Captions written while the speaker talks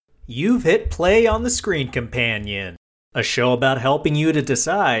You've hit play on the Screen Companion, a show about helping you to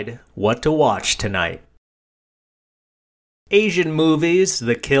decide what to watch tonight. Asian movies,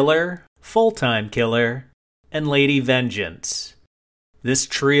 The Killer, Fulltime Killer, and Lady Vengeance. This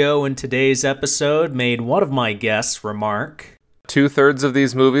trio in today's episode made one of my guests remark, 2/3 of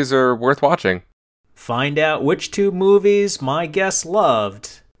these movies are worth watching. Find out which two movies my guest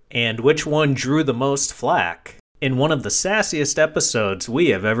loved and which one drew the most flack in one of the sassiest episodes we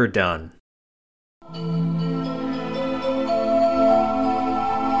have ever done.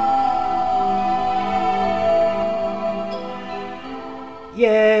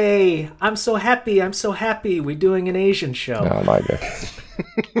 Yay! I'm so happy we're doing an Asian show. Oh my god.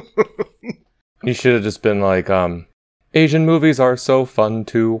 You should have just been like, Asian movies are so fun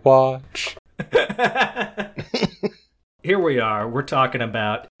to watch. Here we are, we're talking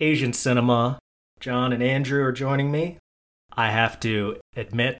about Asian cinema. Jon and Andrew are joining me. I have to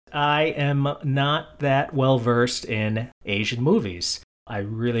admit, I am not that well versed in Asian movies. I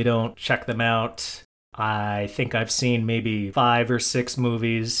really don't check them out. I think I've seen maybe 5 or 6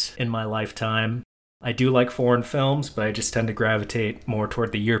 movies in my lifetime. I do like foreign films, but I just tend to gravitate more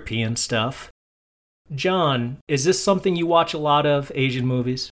toward the European stuff. Jon, is this something you watch a lot of, Asian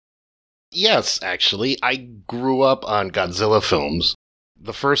movies? Yes, actually. I grew up on Godzilla films.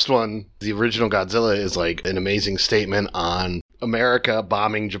 The first one, the original Godzilla, is like an amazing statement on America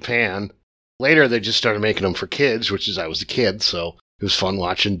bombing Japan. Later, they just started making them for kids, which is I was a kid, so it was fun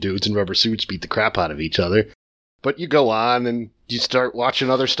watching dudes in rubber suits beat the crap out of each other. But you go on and you start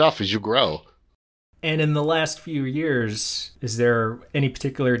watching other stuff as you grow. And in the last few years, is there any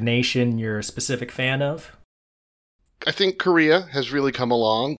particular nation you're a specific fan of? I think Korea has really come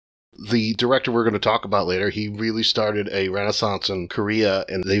along. The director we're going to talk about later, he really started a renaissance in Korea,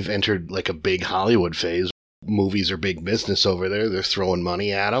 and they've entered like a big Hollywood phase. Movies are big business over there. They're throwing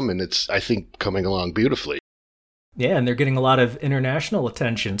money at them, and it's, I think, coming along beautifully. Yeah, and they're getting a lot of international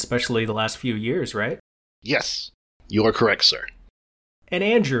attention, especially the last few years, right? Yes, you are correct, sir. And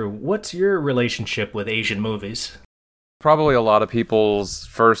Andrew, what's your relationship with Asian movies? Probably a lot of people's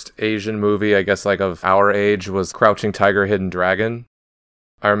first Asian movie, I guess like of our age, was Crouching Tiger, Hidden Dragon.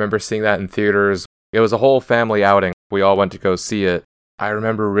 I remember seeing that in theaters. It was a whole family outing. We all went to go see it. I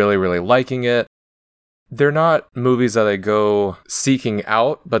remember really, really liking it. They're not movies that I go seeking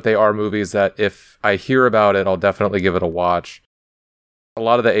out, but they are movies that if I hear about it, I'll definitely give it a watch. A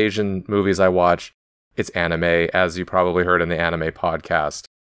lot of the Asian movies I watch, it's anime, as you probably heard in the anime podcast.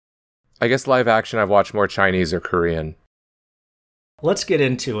 I guess live action, I've watched more Chinese or Korean. Let's get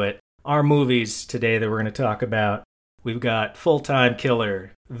into it. Our movies today that we're going to talk about. We've got Fulltime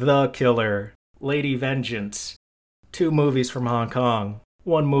Killer, The Killer, Lady Vengeance, 2 movies from Hong Kong,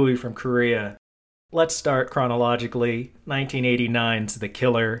 1 movie from Korea. Let's start chronologically. 1989's The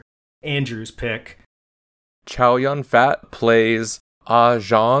Killer, Andrew's pick. Chow Yun-fat plays Ah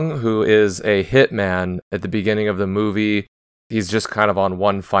Zhang, who is a hitman at the beginning of the movie. He's just kind of on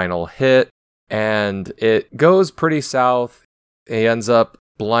one final hit, and it goes pretty south. He ends up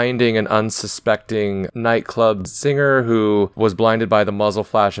blinding an unsuspecting nightclub singer who was blinded by the muzzle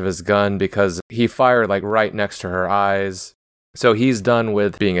flash of his gun because he fired like right next to her eyes. So he's done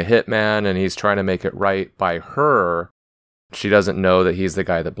with being a hitman and he's trying to make it right by her. She doesn't know that he's the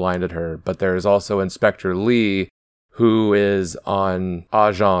guy that blinded her. But there's also Inspector Lee, who is on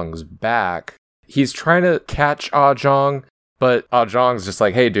Ah Zhang's back. He's trying to catch Ah Zhang, but Ah Zhang's just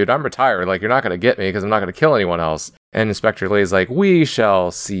like, hey dude, I'm retired. Like, you're not going to get me because I'm not going to kill anyone else. And Inspector Lee's like, we shall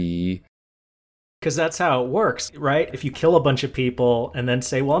see. Because that's how it works, right? If you kill a bunch of people and then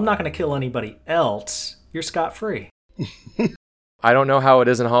say, well, I'm not going to kill anybody else, you're scot-free. I don't know how it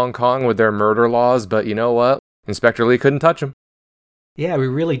is in Hong Kong with their murder laws, but you know what? Inspector Lee couldn't touch him. Yeah, we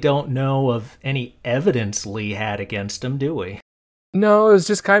really don't know of any evidence Lee had against him, do we? No, it was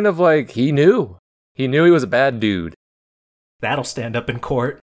just kind of like he knew. He knew he was a bad dude. That'll stand up in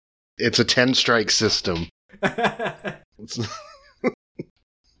court. It's a 10-strike system.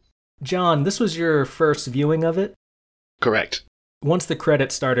 Jon, this was your first viewing of it? Correct. Once the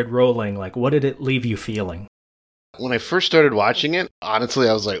credits started rolling, like, what did it leave you feeling? When I first started watching it, honestly,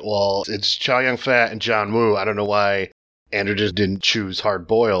 I was like, well, it's Chow Yun-fat and John Woo. I don't know why Andrew just didn't choose Hard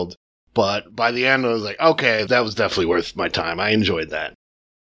Boiled. But by the end, I was like, okay, that was definitely worth my time. I enjoyed that.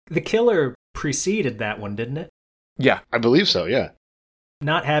 The Killer preceded that one, didn't it? Yeah. I believe so, yeah.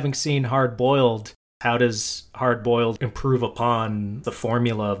 Not having seen Hard Boiled, how does Hard Boiled improve upon the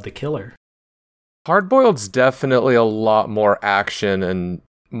formula of The Killer? Hard Boiled's definitely a lot more action and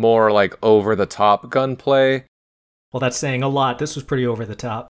more like over-the-top gunplay. Well, that's saying a lot. This was pretty over the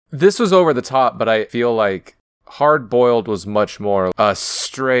top. This was over the top, but I feel like Hard Boiled was much more a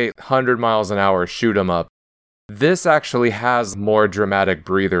straight 100 miles an hour shoot 'em up. This actually has more dramatic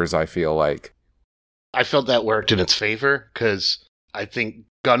breathers, I feel like. I felt that worked in its favor, because I think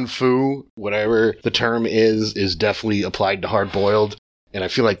gun fu, whatever the term is definitely applied to Hard Boiled. And I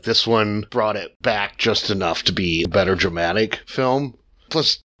feel like this one brought it back just enough to be a better dramatic film.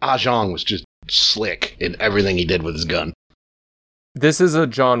 Plus, Ah Jong was just slick in everything he did with his gun. This is a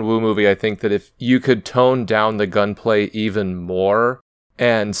John Woo movie. I think that if you could tone down the gunplay even more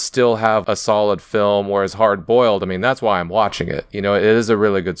and still have a solid film, whereas Hard Boiled, I mean, that's why I'm watching it. You know, it is a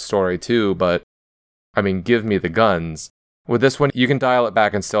really good story too, but I mean, give me the guns. With this one, you can dial it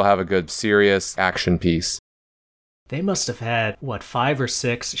back and still have a good, serious action piece. They must have had, 5 or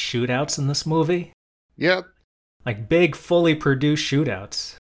 6 shootouts in this movie? Yeah. Like big, fully produced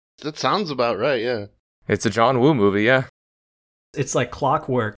shootouts. That sounds about right, yeah. It's a John Woo movie, yeah. It's like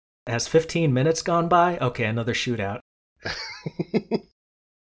clockwork. Has 15 minutes gone by? Okay, another shootout.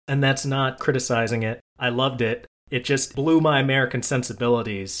 And that's not criticizing it. I loved it. It just blew my American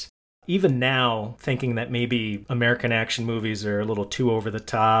sensibilities. Even now, thinking that maybe American action movies are a little too over the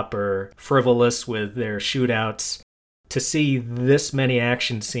top or frivolous with their shootouts, to see this many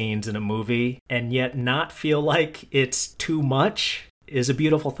action scenes in a movie and yet not feel like it's too much is a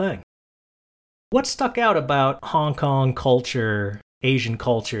beautiful thing. What stuck out about Hong Kong culture, Asian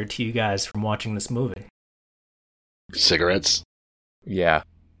culture to you guys from watching this movie? Cigarettes. Yeah.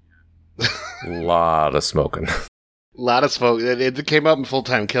 Lot of smoking. A lot of smoke. It came up in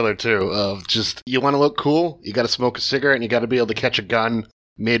Fulltime Killer, too, of just, you want to look cool, you got to smoke a cigarette, and you got to be able to catch a gun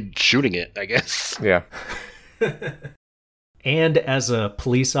mid-shooting it, I guess. Yeah. And as a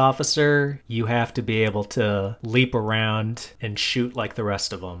police officer, you have to be able to leap around and shoot like the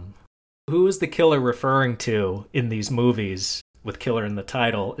rest of them. Who is the killer referring to in these movies with killer in the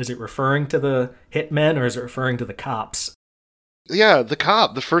title? Is it referring to the hitmen or is it referring to the cops? Yeah, the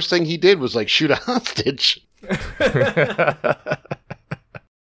cop. The first thing he did was, shoot a hostage.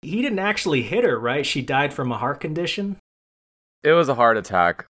 He didn't actually hit her, right? She died from a heart condition? It was a heart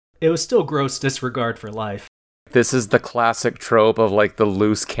attack. It was still gross disregard for life. This is the classic trope of the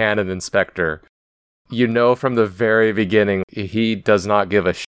loose cannon inspector. You know from the very beginning, he does not give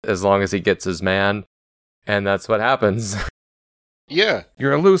a shit as long as he gets his man. And that's what happens. Yeah.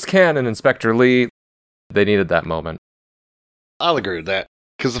 You're a loose cannon, Inspector Lee. They needed that moment. I'll agree with that.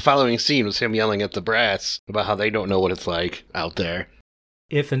 Because the following scene was him yelling at the brass about how they don't know what it's like out there.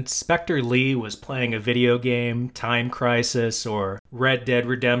 If Inspector Lee was playing a video game, Time Crisis, or Red Dead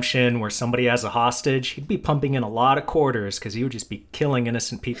Redemption, where somebody has a hostage, he'd be pumping in a lot of quarters because he would just be killing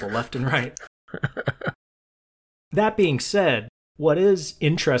innocent people left and right. That being said, what is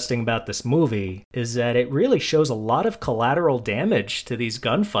interesting about this movie is that it really shows a lot of collateral damage to these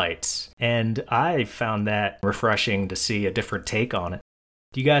gunfights, and I found that refreshing to see a different take on it.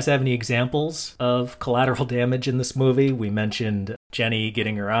 Do you guys have any examples of collateral damage in this movie? We mentioned Jenny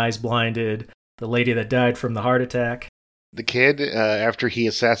getting her eyes blinded, the lady that died from the heart attack. The kid, after he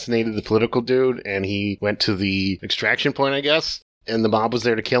assassinated the political dude and he went to the extraction point, I guess, and the mob was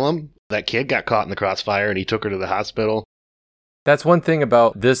there to kill him, that kid got caught in the crossfire and he took her to the hospital. That's one thing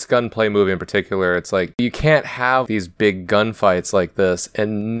about this gunplay movie in particular. It's you can't have these big gunfights like this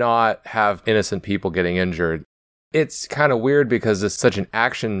and not have innocent people getting injured. It's kind of weird because it's such an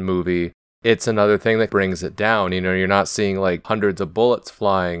action movie. It's another thing that brings it down. You know, you're not seeing hundreds of bullets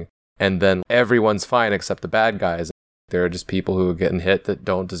flying and then everyone's fine except the bad guys. There are just people who are getting hit that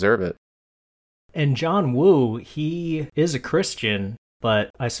don't deserve it. And John Woo, he is a Christian, but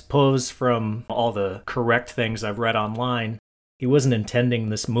I suppose from all the correct things I've read online, he wasn't intending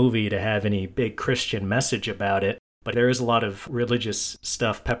this movie to have any big Christian message about it. But there is a lot of religious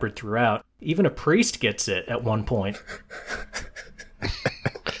stuff peppered throughout. Even a priest gets it at one point.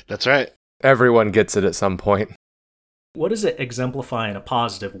 That's right. Everyone gets it at some point. What does it exemplify in a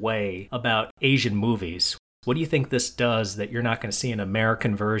positive way about Asian movies? What do you think this does that you're not going to see an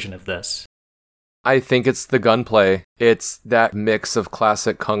American version of this? I think it's the gunplay. It's that mix of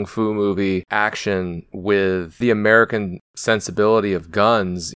classic kung fu movie action with the American sensibility of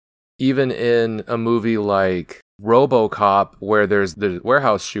guns. Even in a movie like RoboCop, where there's the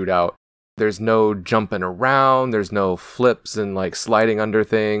warehouse shootout, there's no jumping around, there's no flips and sliding under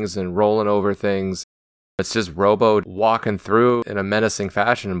things and rolling over things. It's just Robo walking through in a menacing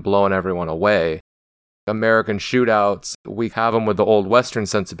fashion and blowing everyone away. American shootouts, we have them with the old Western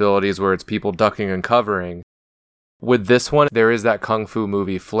sensibilities where it's people ducking and covering. With this one, there is that kung fu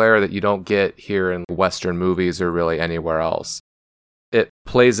movie flair that you don't get here in Western movies or really anywhere else. It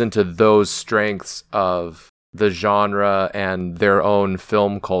plays into those strengths of the genre and their own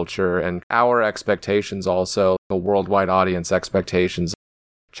film culture and our expectations also, the worldwide audience expectations.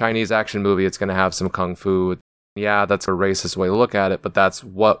 Chinese action movie, it's going to have some kung fu. Yeah, that's a racist way to look at it, but that's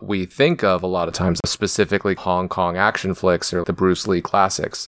what we think of a lot of times, specifically Hong Kong action flicks or the Bruce Lee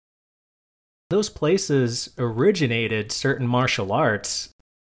classics. Those places originated certain martial arts.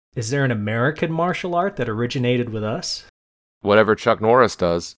 Is there an American martial art that originated with us? Whatever Chuck Norris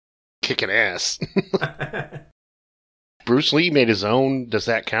does. Kicking ass. Bruce Lee made his own. Does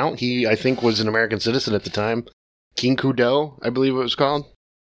that count? He, I think, was an American citizen at the time. King Kudo, I believe it was called.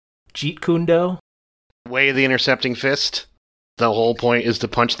 Jeet Kune Do? Way of the intercepting fist. The whole point is to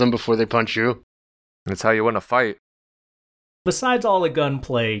punch them before they punch you. That's how you win a fight. Besides all the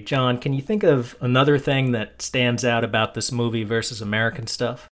gunplay, John, can you think of another thing that stands out about this movie versus American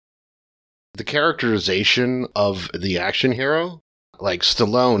stuff? The characterization of the action hero. Like,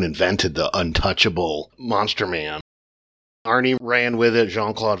 Stallone invented the untouchable Monster Man. Arnie ran with it,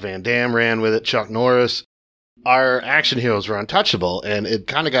 Jean-Claude Van Damme ran with it, Chuck Norris. Our action heroes were untouchable, and it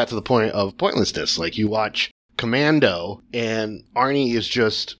kind of got to the point of pointlessness. Like, you watch Commando, and Arnie is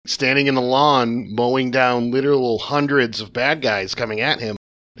just standing in the lawn, mowing down literal hundreds of bad guys coming at him.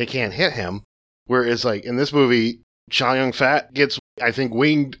 They can't hit him. Whereas, like, in this movie, Chow Yun-fat gets, I think,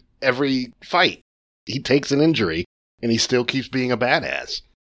 winged every fight. He takes an injury, and he still keeps being a badass.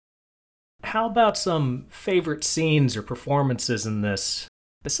 How about some favorite scenes or performances in this?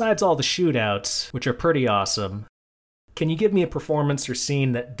 Besides all the shootouts, which are pretty awesome, can you give me a performance or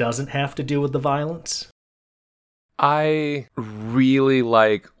scene that doesn't have to do with the violence? I really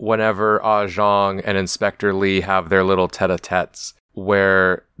like whenever Ah Zhang and Inspector Lee have their little tete-a-tetes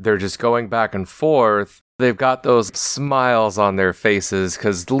where they're just going back and forth. They've got those smiles on their faces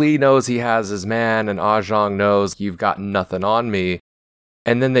because Lee knows he has his man and Ah Zhang knows you've got nothing on me.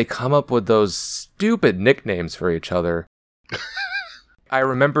 And then they come up with those stupid nicknames for each other. I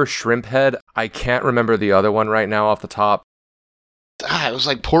remember Shrimp Head. I can't remember the other one right now off the top. It was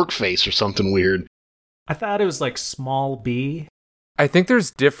like Pork Face or something weird. I thought it was like Small B. I think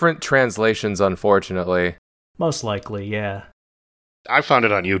there's different translations, unfortunately. Most likely, yeah. I found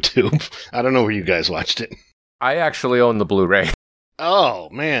it on YouTube. I don't know where you guys watched it. I actually own the Blu-ray. Oh,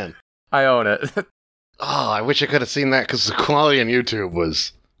 man. I own it. I wish I could have seen that because the quality on YouTube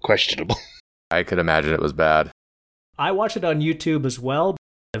was questionable. I could imagine it was bad. I watched it on YouTube as well.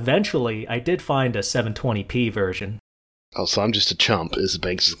 Eventually, I did find a 720p version. Oh, so I'm just a chump, is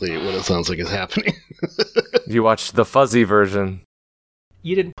basically what it sounds like is happening. You watched the fuzzy version.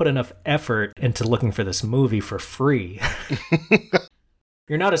 You didn't put enough effort into looking for this movie for free.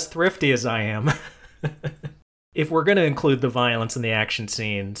 You're not as thrifty as I am. If we're going to include the violence in the action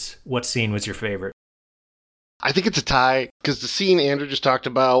scenes, what scene was your favorite? I think it's a tie, because the scene Andrew just talked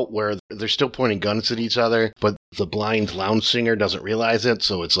about where they're still pointing guns at each other, but the blind lounge singer doesn't realize it,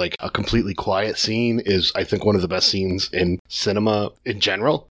 so it's like a completely quiet scene is, I think, one of the best scenes in cinema in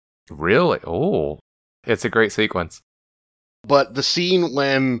general. Really? Oh, it's a great sequence. But the scene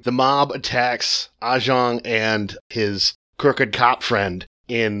when the mob attacks Ajong and his crooked cop friend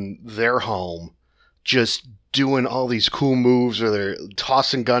in their home, just doing all these cool moves where they're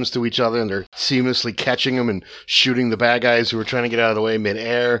tossing guns to each other and they're seamlessly catching them and shooting the bad guys who are trying to get out of the way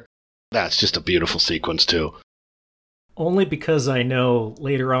mid-air. That's just a beautiful sequence, too. Only because I know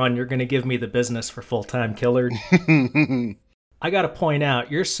later on you're going to give me the business for Fulltime Killer. I got to point out,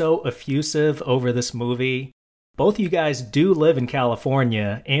 you're so effusive over this movie. Both you guys do live in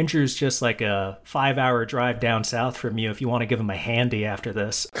California. Andrew's just like a 5-hour drive down south from you if you want to give him a handy after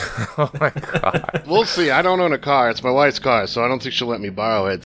this. Oh my God. We'll see. I don't own a car. It's my wife's car, so I don't think she'll let me borrow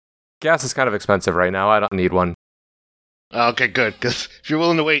it. Gas is kind of expensive right now. I don't need one. Okay, good. Because if you're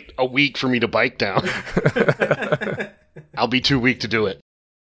willing to wait a week for me to bike down, I'll be too weak to do it.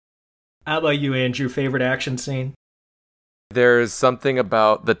 How about you, Andrew? Favorite action scene? There's something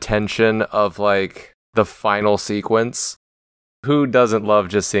about the tension of like the final sequence. Who doesn't love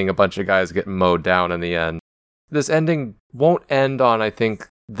just seeing a bunch of guys get mowed down in the end? This ending won't end on, I think,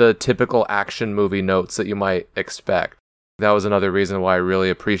 the typical action movie notes that you might expect. That was another reason why I really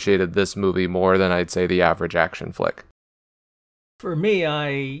appreciated this movie more than I'd say the average action flick. For me,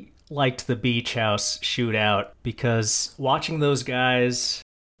 I liked the beach house shootout because watching those guys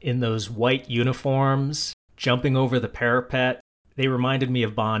in those white uniforms jumping over the parapet, they reminded me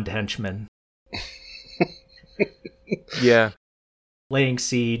of Bond henchmen. Yeah. Laying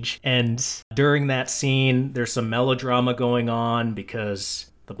siege. And during that scene, there's some melodrama going on because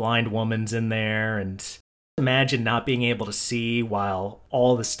the blind woman's in there. And imagine not being able to see while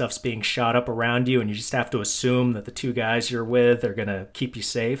all this stuff's being shot up around you, and you just have to assume that the two guys you're with are going to keep you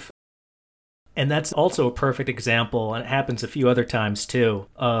safe. And that's also a perfect example, and it happens a few other times too,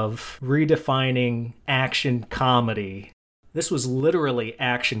 of redefining action comedy. This was literally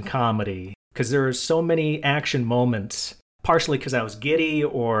action comedy, because there are so many action moments, partially because I was giddy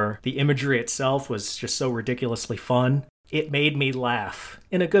or the imagery itself was just so ridiculously fun. It made me laugh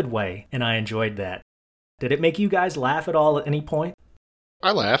in a good way, and I enjoyed that. Did it make you guys laugh at all at any point?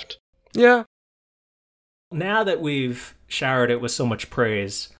 I laughed. Yeah. Now that we've showered it with so much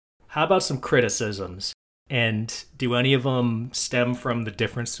praise, how about some criticisms? And do any of them stem from the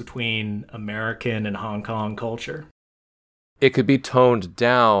difference between American and Hong Kong culture? It could be toned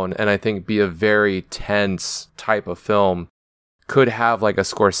down and I think be a very tense type of film. Could have like a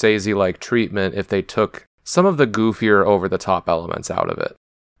Scorsese-like treatment if they took some of the goofier over-the-top elements out of it.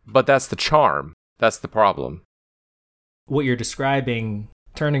 But that's the charm. That's the problem. What you're describing,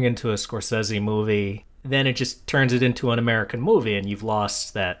 turning into a Scorsese movie, then it just turns it into an American movie and you've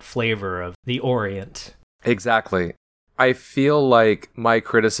lost that flavor of the Orient. Exactly. I feel like my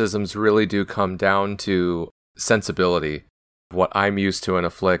criticisms really do come down to sensibility, what I'm used to in a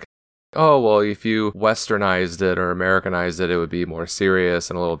flick. Oh, well, if you westernized it or Americanized it, it would be more serious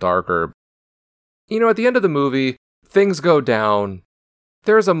and a little darker. You know, at the end of the movie, things go down.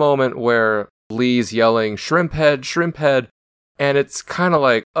 There's a moment where Lee's yelling, shrimp head, and it's kind of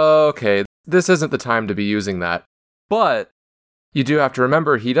like, oh, okay, this isn't the time to be using that. But you do have to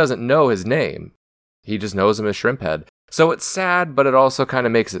remember he doesn't know his name. He just knows him as Shrimp Head. So it's sad, but it also kind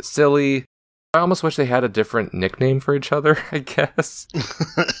of makes it silly. I almost wish they had a different nickname for each other, I guess.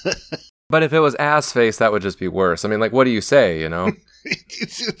 But if it was Ass Face, that would just be worse. I mean, like, what do you say, you know?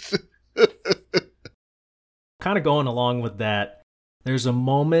 Kind of going along with that, there's a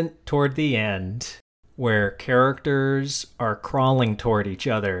moment toward the end where characters are crawling toward each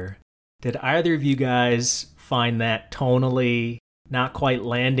other. Did either of you guys find that tonally not quite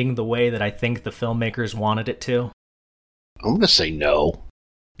landing the way that I think the filmmakers wanted it to? I'm going to say no.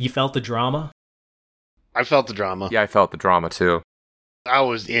 You felt the drama? I felt the drama. Yeah, I felt the drama too. I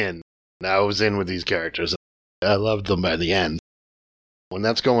was in. I was in with these characters. I loved them by the end. When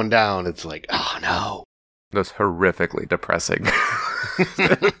that's going down, it's like, oh no. It was horrifically depressing.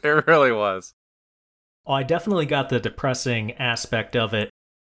 It really was. Oh, I definitely got the depressing aspect of it.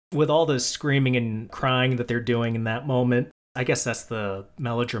 With all the screaming and crying that they're doing in that moment, I guess that's the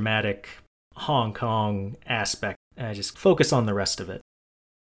melodramatic Hong Kong aspect. I just focus on the rest of it.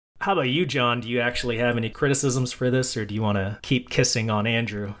 How about you, John? Do you actually have any criticisms for this, or do you want to keep kissing on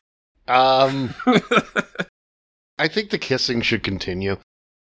Andrew? I think the kissing should continue.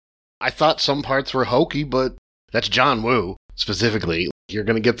 I thought some parts were hokey, but that's John Woo, specifically. You're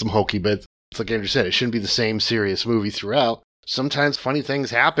going to get some hokey bits. It's like Andrew said, it shouldn't be the same serious movie throughout. Sometimes funny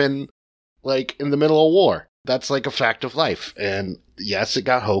things happen, like in the middle of war. That's like a fact of life. And yes, it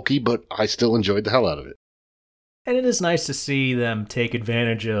got hokey, but I still enjoyed the hell out of it. And it is nice to see them take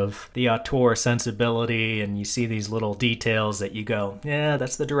advantage of the auteur sensibility, and you see these little details that you go, yeah,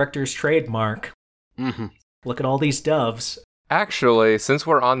 that's the director's trademark. Mm-hmm. Look at all these doves. Actually, since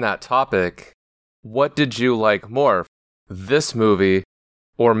we're on that topic, what did you like more, this movie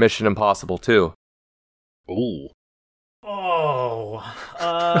or Mission Impossible 2? Ooh. Oh,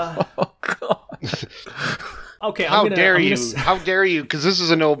 Oh, God. Okay, How dare you? How dare you? Because this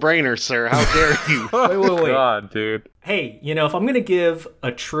is a no-brainer, sir. How dare you? Wait. God, dude. Hey, if I'm going to give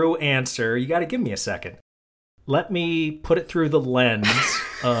a true answer, you got to give me a second. Let me put it through the lens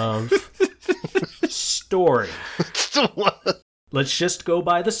of story. Let's just go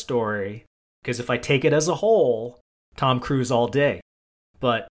by the story, because if I take it as a whole, Tom Cruise all day.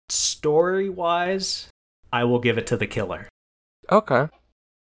 But story-wise, I will give it to The Killer. Okay.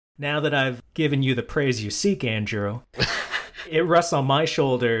 Now that I've given you the praise you seek, Andrew, it rests on my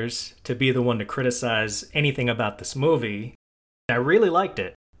shoulders to be the one to criticize anything about this movie. I really liked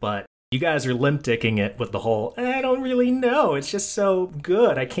it, but you guys are limp-dicking it with the whole, I don't really know, it's just so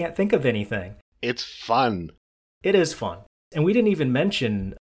good, I can't think of anything. It's fun. It is fun. And we didn't even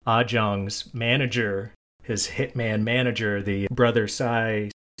mention Ah Jung's manager, his hitman manager, the Brother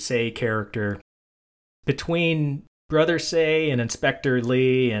Say character. Between Brother Say and Inspector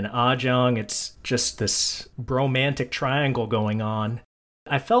Lee and Ah Jung, it's just this bromantic triangle going on.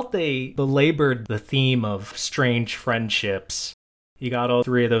 I felt they belabored the theme of strange friendships. You got all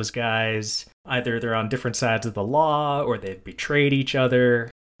three of those guys, either they're on different sides of the law or they've betrayed each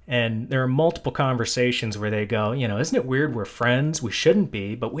other. And there are multiple conversations where they go, isn't it weird we're friends? We shouldn't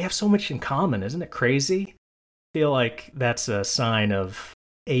be, but we have so much in common. Isn't it crazy? I feel like that's a sign of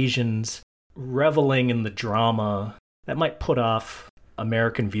Asians reveling in the drama that might put off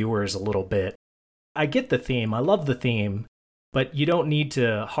American viewers a little bit. I get the theme. I love the theme. but you don't need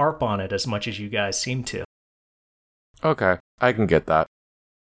to harp on it as much as you guys seem to. Okay, I can get that.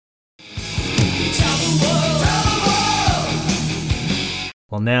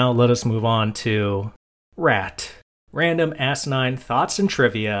 Well, now let us move on to Rat. Random asinine thoughts and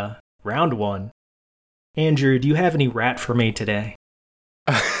trivia, round 1. Andrew, do you have any rat for me today?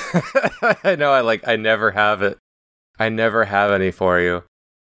 I know, I never have it. I never have any for you.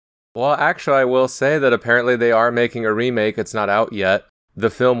 Well, actually, I will say that apparently they are making a remake. It's not out yet. The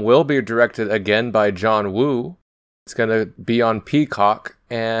film will be directed again by John Woo. It's going to be on Peacock,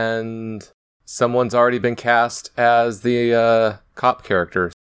 and someone's already been cast as the cop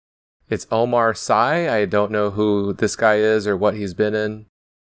characters. It's Omar Sy. I don't know who this guy is or what he's been in.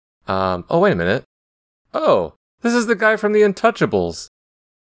 Oh, wait a minute. Oh, this is the guy from The Untouchables.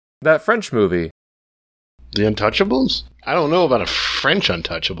 That French movie. The Untouchables? I don't know about a French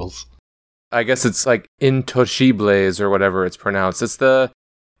Untouchables. I guess it's like Intouchables or whatever it's pronounced. It's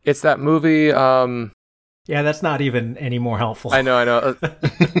that movie. Yeah, that's not even any more helpful. I know.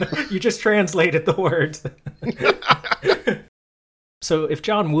 You just translated the words. So if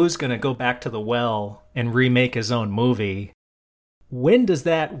John Woo's going to go back to the well and remake his own movie, when does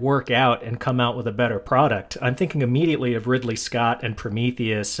that work out and come out with a better product? I'm thinking immediately of Ridley Scott and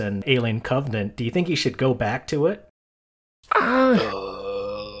Prometheus and Alien Covenant. Do you think he should go back to it?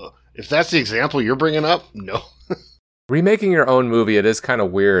 If that's the example you're bringing up, no. Remaking your own movie, it is kind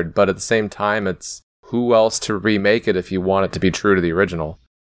of weird, but at the same time, it's who else to remake it if you want it to be true to the original?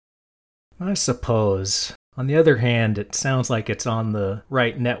 I suppose. On the other hand, it sounds like it's on the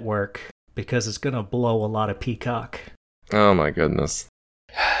right network because it's going to blow a lot of Peacock. Oh my goodness.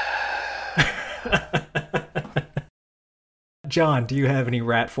 John, do you have any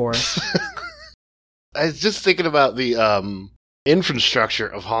rat for us? I was just thinking about the infrastructure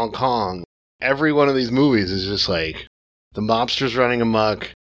of Hong Kong. Every one of these movies is just like the mobsters running amok.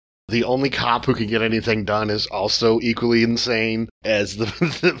 The only cop who can get anything done is also equally insane as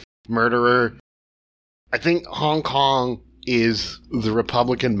the murderer. I think Hong Kong is the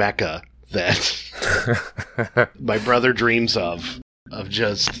Republican Mecca that my brother dreams of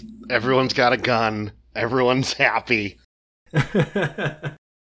just everyone's got a gun, everyone's happy.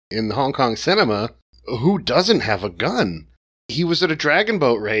 In the Hong Kong cinema, who doesn't have a gun? He was at a dragon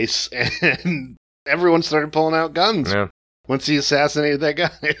boat race and everyone started pulling out guns once he assassinated that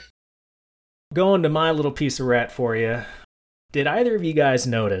guy. Going to my little piece of rat for you. Did either of you guys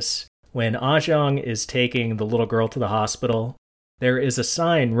notice when Ah Jong is taking the little girl to the hospital, there is a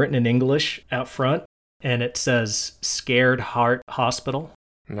sign written in English out front, and it says Scared Heart Hospital?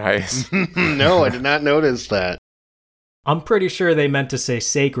 Nice. No, I did not notice that. I'm pretty sure they meant to say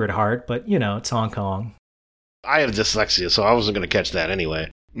Sacred Heart, but, it's Hong Kong. I have dyslexia, so I wasn't going to catch that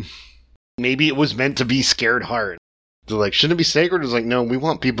anyway. Maybe it was meant to be Scared Heart. They're like, shouldn't it be sacred? It's like, no, we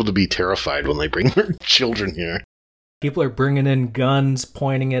want people to be terrified when they bring their children here. People are bringing in guns,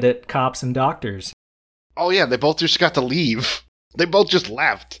 pointing it at cops and doctors. Oh, yeah, they both just got to leave. They both just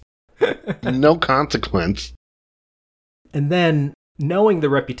left. No consequence. And then, knowing the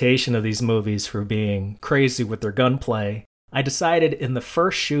reputation of these movies for being crazy with their gunplay, I decided in the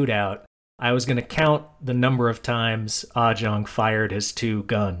first shootout, I was going to count the number of times Ah Jong fired his 2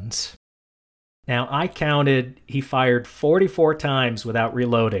 guns. Now, I counted he fired 44 times without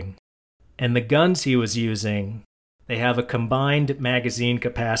reloading. And the guns he was using, they have a combined magazine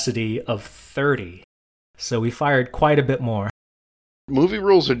capacity of 30. So he fired quite a bit more. Movie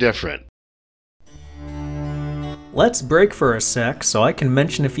rules are different. Let's break for a sec so I can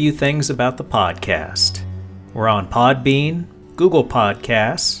mention a few things about the podcast. We're on Podbean, Google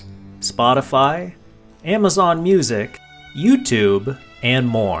Podcasts, Spotify, Amazon Music, YouTube, and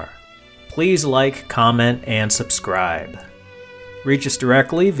more. Please like, comment, and subscribe. Reach us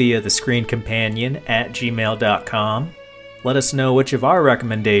directly via the Screen Companion at gmail.com. Let us know which of our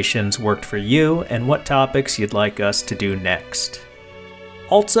recommendations worked for you and what topics you'd like us to do next.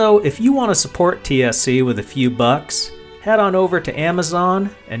 Also, if you want to support TSC with a few bucks, head on over to Amazon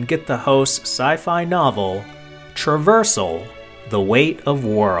and get the host's sci-fi novel, Traversal: The Weight of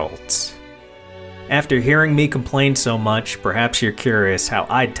Worlds. After hearing me complain so much, perhaps you're curious how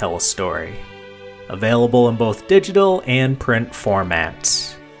I'd tell a story. Available in both digital and print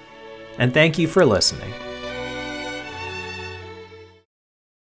formats. And thank you for listening.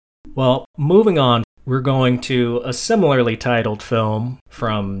 Well, moving on, we're going to a similarly titled film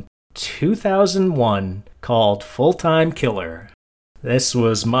from 2001 called Fulltime Killer. This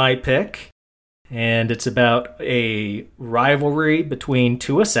was my pick, and it's about a rivalry between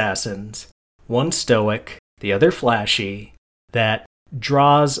 2 assassins, one stoic, the other flashy, that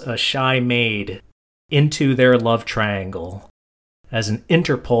draws a shy maid into their love triangle as an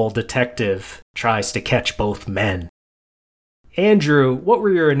Interpol detective tries to catch both men. Andrew, what were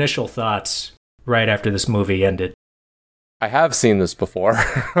your initial thoughts right after this movie ended? I have seen this before,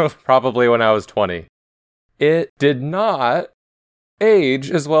 probably when I was 20. It did not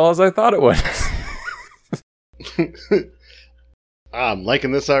age as well as I thought it would. I'm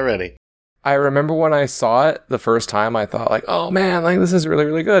liking this already. I remember when I saw it the first time, I thought like, oh man, like this is really,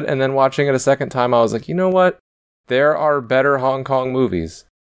 really good. And then watching it a second time, I was like, you know what? There are better Hong Kong movies.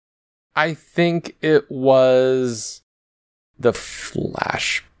 I think it was the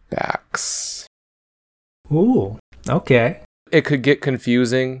flashbacks. Ooh, okay. It could get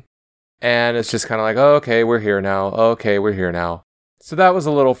confusing, and it's just kind of like, oh, okay, we're here now. Okay, we're here now. So that was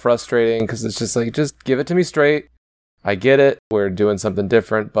a little frustrating because it's just like, just give it to me straight. I get it. We're doing something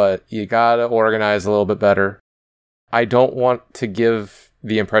different, but you gotta organize a little bit better. I don't want to give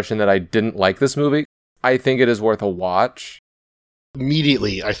the impression that I didn't like this movie. I think it is worth a watch.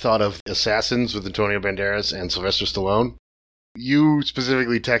 Immediately, I thought of Assassins with Antonio Banderas and Sylvester Stallone. You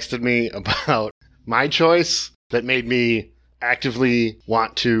specifically texted me about my choice that made me actively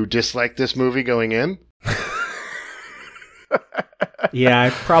want to dislike this movie going in. Yeah,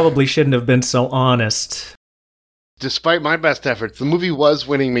 I probably shouldn't have been so honest. Despite my best efforts, the movie was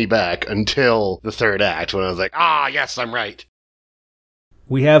winning me back until the third act when I was like, yes, I'm right.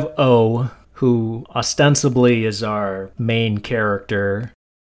 We have O, who ostensibly is our main character,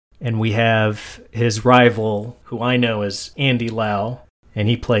 and we have his rival, who I know is Andy Lau, and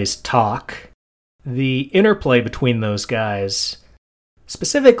he plays Talk. The interplay between those guys,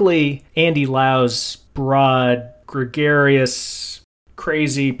 specifically Andy Lau's broad, gregarious,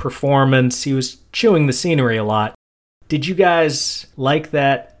 crazy performance, he was chewing the scenery a lot. Did you guys like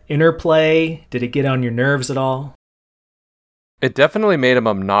that interplay? Did it get on your nerves at all? It definitely made him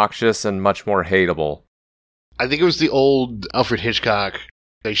obnoxious and much more hateable. I think it was the old Alfred Hitchcock.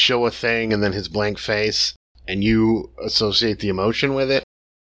 They show a thing and then his blank face, and you associate the emotion with it.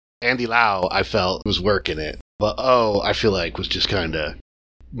 Andy Lau, I felt, was working it. But I feel like was just kind of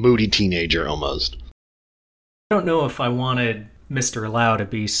moody teenager almost. I don't know if I wanted Mr. Lau to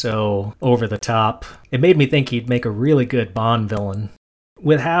be so over the top. It made me think he'd make a really good Bond villain.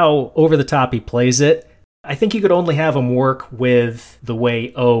 With how over the top he plays it, I think you could only have him work with the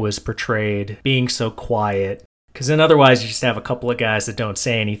way O is portrayed, being so quiet. Because then otherwise you just have a couple of guys that don't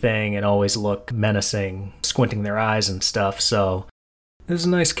say anything and always look menacing, squinting their eyes and stuff, so it was a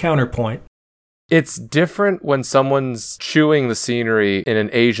nice counterpoint. It's different when someone's chewing the scenery in an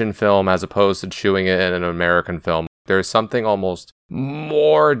Asian film as opposed to chewing it in an American film. There's something almost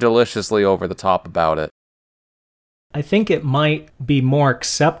more deliciously over the top about it. I think it might be more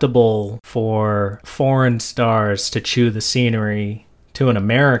acceptable for foreign stars to chew the scenery to an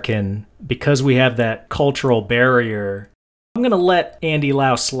American because we have that cultural barrier. I'm going to let Andy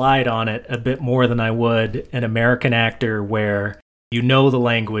Lau slide on it a bit more than I would an American actor where you know the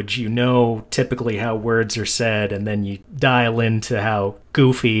language, you know typically how words are said, and then you dial into how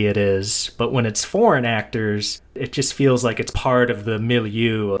goofy it is. But when it's foreign actors, it just feels like it's part of the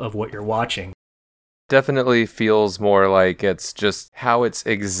milieu of what you're watching. Definitely feels more like it's just how it's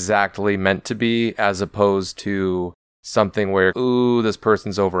exactly meant to be as opposed to something where, ooh, this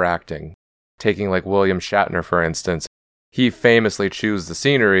person's overacting. Taking like William Shatner, for instance. He famously chews the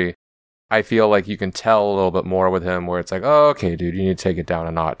scenery. I feel like you can tell a little bit more with him where it's like, oh, okay, dude, you need to take it down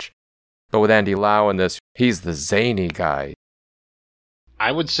a notch. But with Andy Lau in this, he's the zany guy.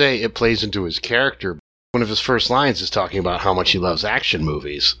 I would say it plays into his character. One of his first lines is talking about how much he loves action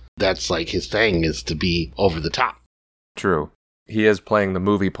movies. That's like his thing, is to be over the top. True. He is playing the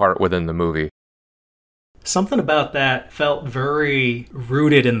movie part within the movie. Something about that felt very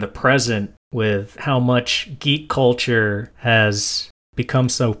rooted in the present with how much geek culture has become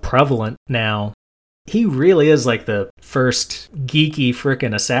so prevalent now. He really is like the first geeky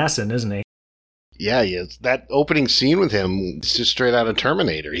frickin' assassin, isn't he? Yeah, he is. That opening scene with him is just straight out of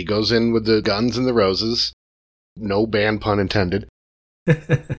Terminator. He goes in with the guns and the roses. No band pun intended.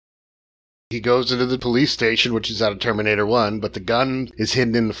 He goes into the police station, which is out of Terminator 1, but the gun is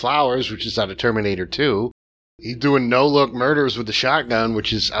hidden in the flowers, which is out of Terminator 2. He's doing no-look murders with the shotgun,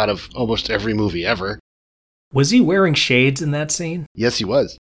 which is out of almost every movie ever. Was he wearing shades in that scene? Yes, he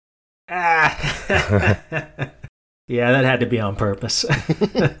was. Yeah, that had to be on purpose.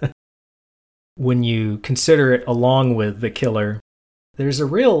 When you consider it along with The Killer, there's a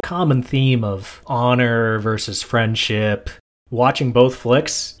real common theme of honor versus friendship. Watching both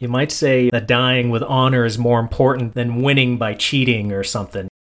flicks, you might say that dying with honor is more important than winning by cheating or something.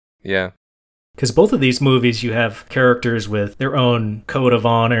 Yeah. Because both of these movies, you have characters with their own code of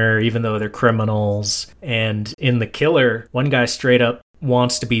honor, even though they're criminals. And in The Killer, one guy straight up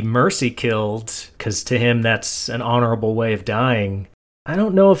wants to be mercy killed, because to him that's an honorable way of dying. I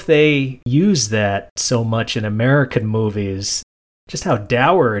don't know if they use that so much in American movies, just how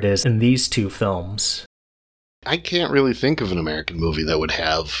dour it is in these two films. I can't really think of an American movie that would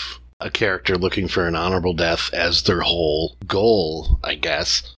have a character looking for an honorable death as their whole goal, I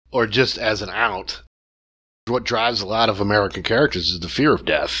guess, or just as an out. What drives a lot of American characters is the fear of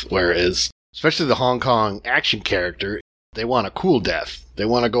death, whereas, especially the Hong Kong action character, they want a cool death. They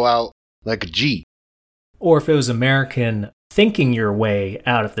want to go out like a G. Or if it was American, thinking your way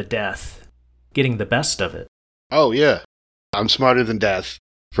out of the death, getting the best of it. Oh, yeah. I'm smarter than death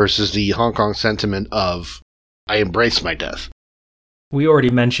versus the Hong Kong sentiment of, I embrace my death. We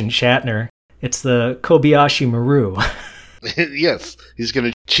already mentioned Shatner. It's the Kobayashi Maru. Yes, he's going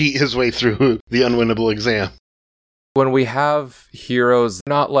to cheat his way through the unwinnable exam. When we have heroes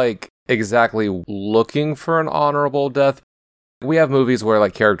not like exactly looking for an honorable death, we have movies where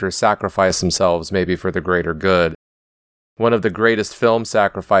like characters sacrifice themselves maybe for the greater good. One of the greatest film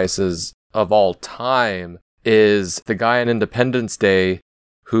sacrifices of all time is the guy on Independence Day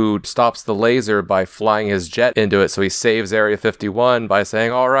who stops the laser by flying his jet into it, so he saves Area 51 by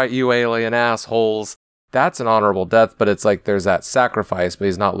saying, "All right, you alien assholes." That's an honorable death, but it's like there's that sacrifice, but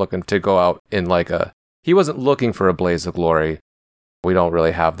he's not looking to go out in like a... He wasn't looking for a blaze of glory. We don't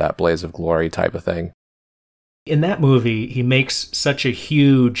really have that blaze of glory type of thing. In that movie, he makes such a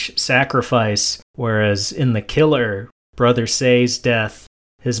huge sacrifice, whereas in The Killer, Brother Say's death,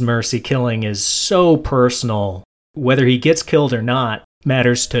 his mercy killing is so personal. Whether he gets killed or not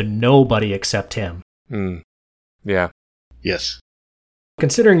matters to nobody except him. Yeah. Yes.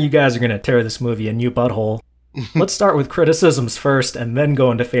 Considering you guys are going to tear this movie a new butthole, let's start with criticisms first and then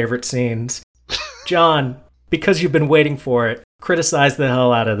go into favorite scenes. John, because you've been waiting for it, criticize the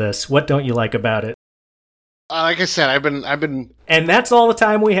hell out of this. What don't you like about it? Like I said, I've been... And that's all the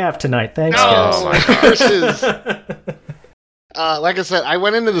time we have tonight. Thanks, guys. Oh, my curses. Like I said, I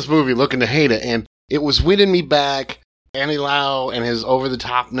went into this movie looking to hate it, and it was winning me back. Andy Lau and his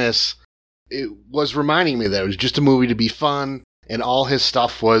over-the-topness, it was reminding me that it was just a movie to be fun, and all his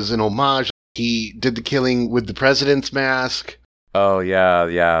stuff was an homage. He did the killing with the president's mask. Oh,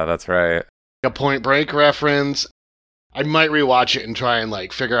 yeah, that's right. A Point Break reference. I might rewatch it and try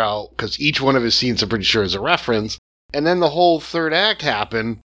and figure out, because each one of his scenes I'm pretty sure is a reference. And then the whole third act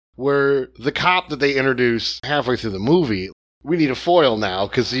happened, where the cop that they introduce halfway through the movie, we need a foil now,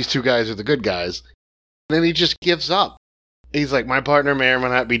 because these two guys are the good guys. And then he just gives up. He's like, my partner may or may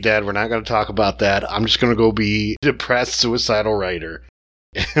not be dead. We're not going to talk about that. I'm just going to go be a depressed, suicidal writer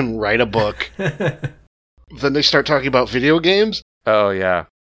and write a book. Then they start talking about video games. Oh, yeah.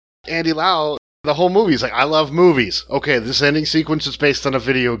 Andy Lau, the whole movie's like, I love movies. Okay, this ending sequence is based on a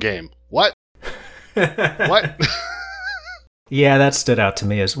video game. What? What? Yeah, that stood out to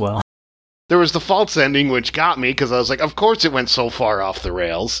me as well. There was the false ending, which got me, because I was like, of course it went so far off the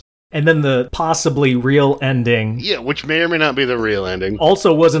rails. And then the possibly real ending. Yeah, which may or may not be the real ending.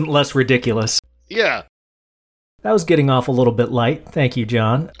 Also wasn't less ridiculous. Yeah. That was getting off a little bit light. Thank you,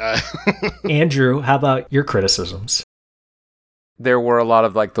 John. Andrew, how about your criticisms? There were a lot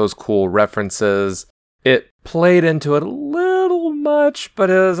of those cool references. It played into it a little much, but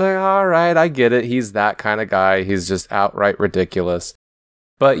it was like, all right, I get it. He's that kind of guy. He's just outright ridiculous.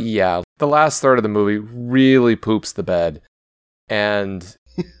 But yeah, the last third of the movie really poops the bed. And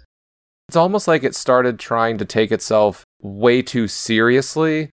it's almost like it started trying to take itself way too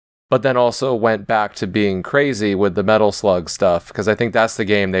seriously, but then also went back to being crazy with the Metal Slug stuff, because I think that's the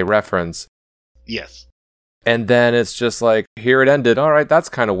game they reference. Yes. And then it's just like, here it ended. All right, that's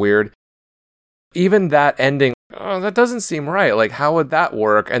kind of weird. Even that ending, that doesn't seem right. How would that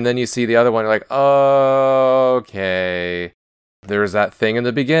work? And then you see the other one, you're like, okay. There's that thing in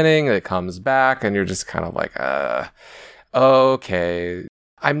the beginning that comes back, and you're just kind of like, okay.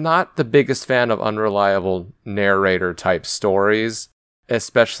 I'm not the biggest fan of unreliable narrator type stories,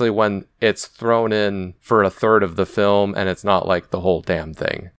 especially when it's thrown in for a third of the film and it's not the whole damn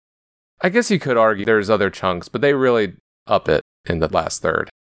thing. I guess you could argue there's other chunks, but they really up it in the last third.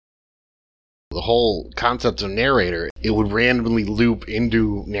 The whole concept of narrator, it would randomly loop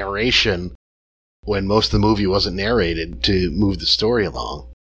into narration when most of the movie wasn't narrated to move the story along.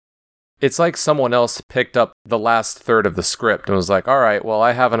 It's like someone else picked up the last third of the script and was like, all right, well,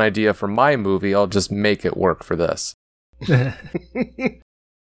 I have an idea for my movie. I'll just make it work for this.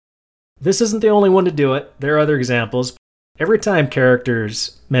 This isn't the only one to do it. There are other examples. Every time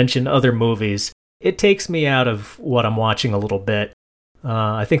characters mention other movies, it takes me out of what I'm watching a little bit.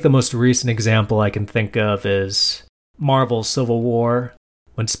 I think the most recent example I can think of is Marvel's Civil War,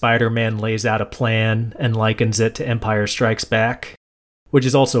 when Spider-Man lays out a plan and likens it to Empire Strikes Back, which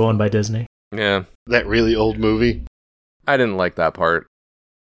is also owned by Disney. Yeah. That really old movie. I didn't like that part.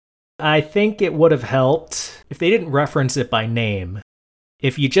 I think it would have helped if they didn't reference it by name.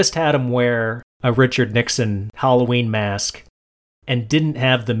 If you just had him wear a Richard Nixon Halloween mask and didn't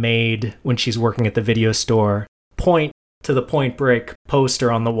have the maid, when she's working at the video store, point to the Point Break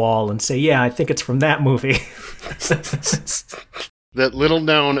poster on the wall and say, yeah, I think it's from that movie. That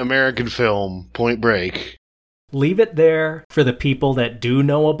little-known American film, Point Break. Leave it there for the people that do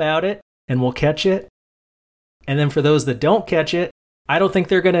know about it and will catch it. And then for those that don't catch it, I don't think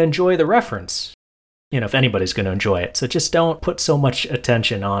they're going to enjoy the reference. If anybody's going to enjoy it. So just don't put so much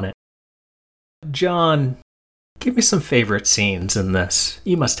attention on it. John, give me some favorite scenes in this.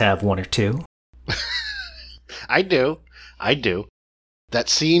 You must have one or two. I do. That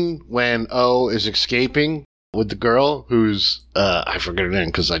scene when O is escaping with the girl who's, I forget her name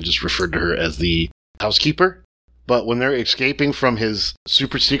because I just referred to her as the housekeeper. But when they're escaping from his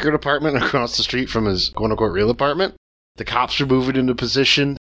super secret apartment across the street from his quote-unquote real apartment, the cops are moving into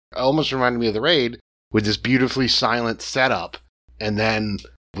position. It almost reminded me of The Raid with this beautifully silent setup. And then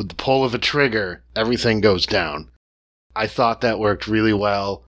with the pull of a trigger, everything goes down. I thought that worked really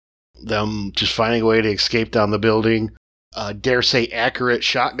well. Them just finding a way to escape down the building. Dare say accurate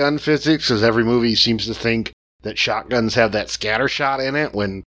shotgun physics, because every movie seems to think that shotguns have that scatter shot in it,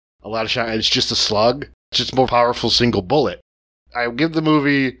 when a lot of shotguns, it's just a slug. It's just a more powerful single bullet. I give the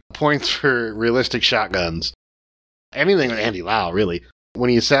movie points for realistic shotguns. Anything with Andy Lau, really. When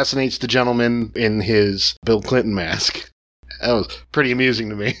he assassinates the gentleman in his Bill Clinton mask. That was pretty amusing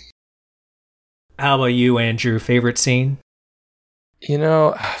to me. How about you, Andrew? Favorite scene?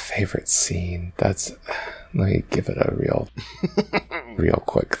 Favorite scene. Let me give it a real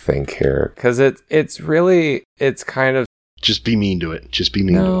quick think here. Because it's kind of... Just be mean to it.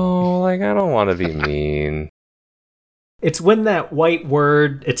 No, I don't want to be mean. It's when that white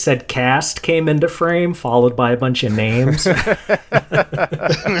word, it said cast, came into frame, followed by a bunch of names. I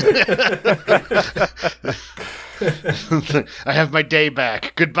have my day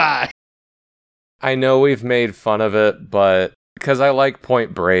back. Goodbye. I know we've made fun of it, but because I like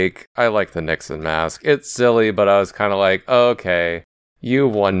Point Break, I like the Nixon mask. It's silly, but I was kind of like, okay, you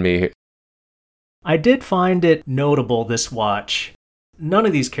won me. I did find it notable this watch. None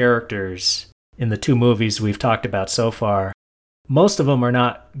of these characters in the two movies we've talked about so far, most of them are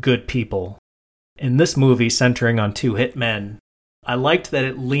not good people. In this movie, centering on two hitmen, I liked that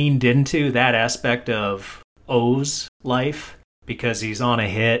it leaned into that aspect of O's life, because he's on a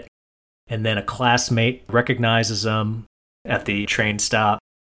hit, and then a classmate recognizes him at the train stop,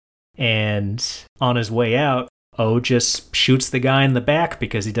 and on his way out, O just shoots the guy in the back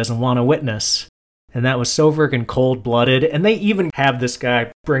because he doesn't want to witness. And that was so freaking cold-blooded. And they even have this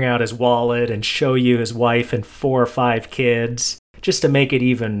guy bring out his wallet and show you his wife and 4 or 5 kids, just to make it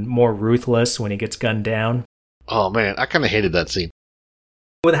even more ruthless when he gets gunned down. Oh man, I kind of hated that scene.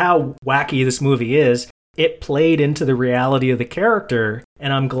 With how wacky this movie is, it played into the reality of the character,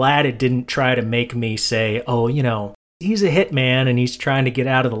 and I'm glad it didn't try to make me say, oh, he's a hitman and he's trying to get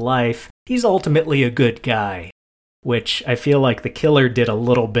out of the life. He's ultimately a good guy, which I feel like the killer did a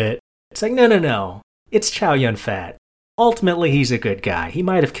little bit. It's like, no. It's Chow Yun-fat. Ultimately, he's a good guy. He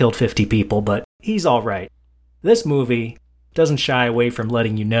might have killed 50 people, but he's all right. This movie doesn't shy away from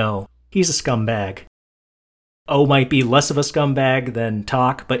letting you know he's a scumbag. O might be less of a scumbag than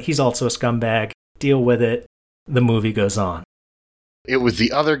Talk, but he's also a scumbag. Deal with it. The movie goes on. It was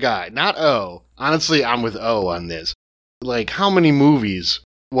the other guy, not O. Honestly, I'm with O on this. Like, how many movies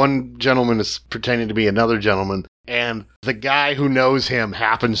one gentleman is pretending to be another gentleman, and the guy who knows him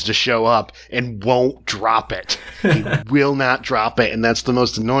happens to show up and won't drop it. He will not drop it, and that's the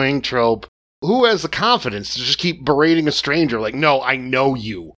most annoying trope. Who has the confidence to just keep berating a stranger like, no, I know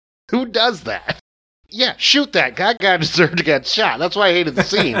you? Who does that? Yeah, shoot that guy. That guy deserved to get shot. That's why I hated the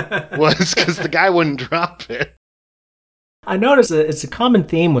scene, was because the guy wouldn't drop it. I noticed that it's a common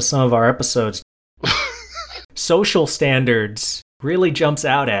theme with some of our episodes. Social standards really jumps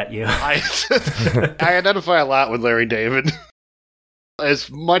out at you. I identify a lot with Larry David. As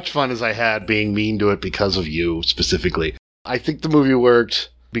much fun as I had being mean to it because of you, specifically, I think the movie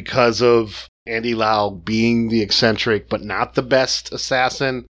worked because of Andy Lau being the eccentric but not the best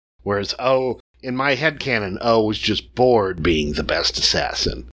assassin, whereas in my headcanon, O was just bored being the best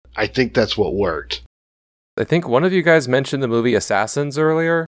assassin. I think that's what worked. I think one of you guys mentioned the movie Assassins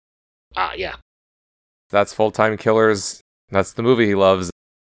earlier. Yeah. That's Fulltime Killer's. That's the movie he loves.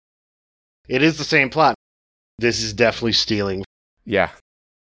 It is the same plot. This is definitely stealing Yeah.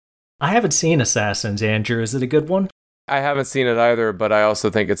 I haven't seen Assassins, Andrew. Is it a good one? I haven't seen it either, but I also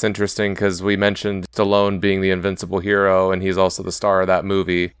think it's interesting because we mentioned Stallone being the invincible hero, and he's also the star of that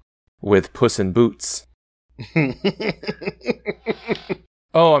movie with Puss in Boots.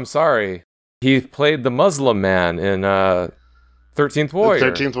 Oh, I'm sorry. He played the Muslim man in 13th Warrior.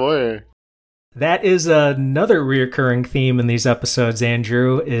 The 13th Warrior. That is another reoccurring theme in these episodes,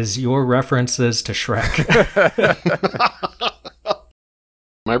 Andrew, is your references to Shrek.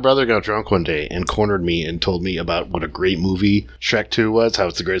 My brother got drunk one day and cornered me and told me about what a great movie Shrek 2 was, how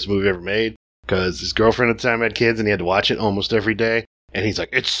it's the greatest movie ever made, because his girlfriend at the time had kids and he had to watch it almost every day. And he's like,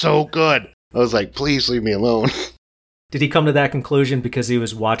 it's so good. I was like, please leave me alone. Did he come to that conclusion because he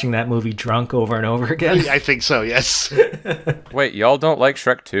was watching that movie drunk over and over again? I think so, yes. Wait, y'all don't like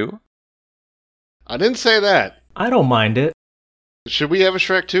Shrek 2? I didn't say that. I don't mind it. Should we have a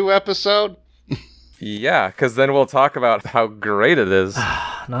Shrek 2 episode? Yeah, because then we'll talk about how great it is.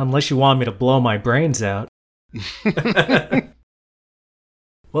 Not unless you want me to blow my brains out.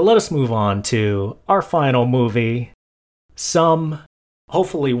 Well, let us move on to our final movie. Some,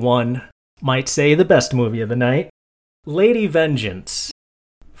 hopefully one, might say the best movie of the night. Lady Vengeance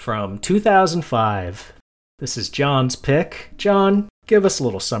from 2005. This is John's pick. John, give us a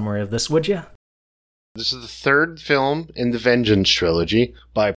little summary of this, would you? This is the third film in the Vengeance trilogy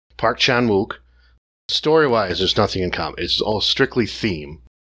by Park Chan-wook. Story-wise, there's nothing in common. It's all strictly theme.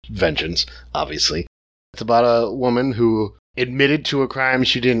 Vengeance, obviously. It's about a woman who admitted to a crime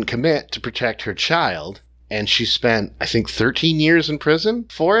she didn't commit to protect her child, and she spent, I think, 13 years in prison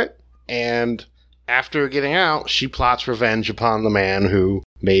for it, and after getting out, she plots revenge upon the man who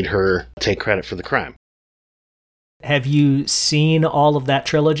made her take credit for the crime. Have you seen all of that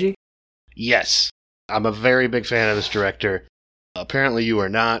trilogy? Yes. I'm a very big fan of this director. Apparently you are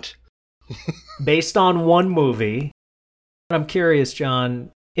not. Based on one movie. I'm curious,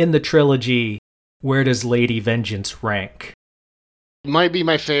 John, in the trilogy, where does Lady Vengeance rank? Might be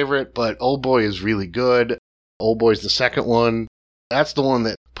my favorite, but Old Boy is really good. Old Boy's the second one. That's the one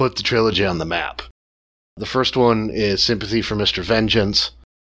that put the trilogy on the map. The first one is Sympathy for Mr. Vengeance.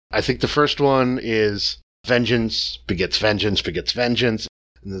 I think the first one is Vengeance begets vengeance begets vengeance.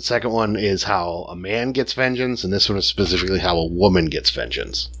 And the second one is how a man gets vengeance, and this one is specifically how a woman gets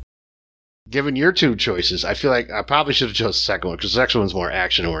vengeance. Given your two choices, I feel like I probably should have chosen the second one, because the second one's more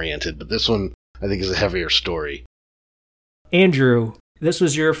action-oriented, but this one, I think, is a heavier story. Andrew, this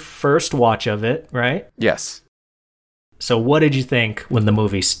was your first watch of it, right? Yes. So what did you think when the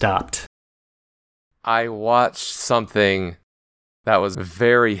movie stopped? I watched something that was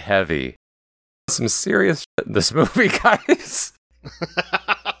very heavy. Some serious shit in this movie, guys.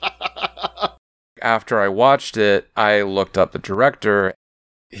 After I watched it, I looked up the director.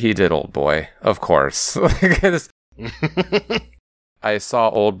 He did Old Boy, of course. I saw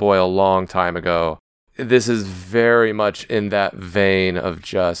Old Boy a long time ago. This is very much in that vein of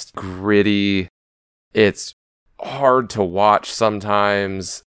just gritty. It's hard to watch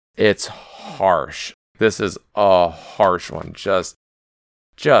sometimes. It's harsh. This is a harsh one. Just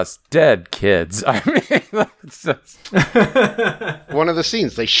dead kids. I mean, that's just... One of the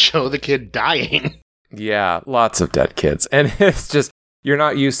scenes, they show the kid dying. Yeah, lots of dead kids. And it's just, you're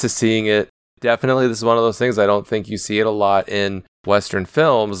not used to seeing it. Definitely, this is one of those things I don't think you see it a lot in Western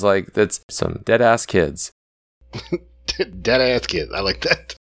films. Like, that's some dead-ass kids. Dead-ass kids. I like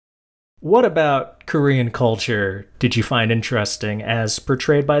that. What about Korean culture did you find interesting as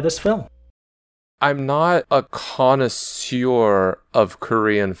portrayed by this film? I'm not a connoisseur of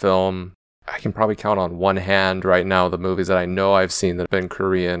Korean film. I can probably count on one hand right now the movies that I know I've seen that have been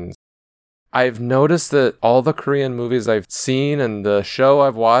Korean. I've noticed that all the Korean movies I've seen and the show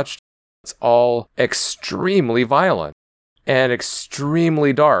I've watched, it's all extremely violent and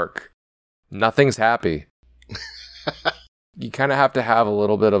extremely dark. Nothing's happy. You kind of have to have a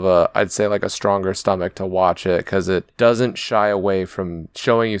little bit of I'd say like a stronger stomach to watch it, because it doesn't shy away from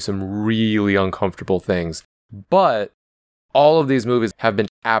showing you some really uncomfortable things. But all of these movies have been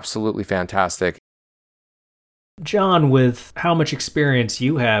absolutely fantastic. John, with how much experience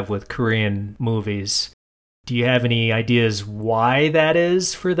you have with Korean movies, do you have any ideas why that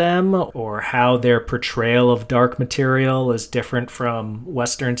is for them, or how their portrayal of dark material is different from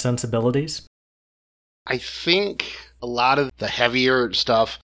Western sensibilities? I think a lot of the heavier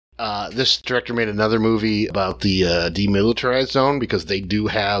stuff, this director made another movie about the demilitarized zone, because they do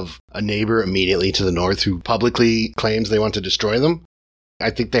have a neighbor immediately to the north who publicly claims they want to destroy them. I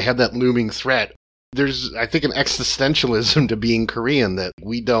think they have that looming threat. There's, I think, an existentialism to being Korean that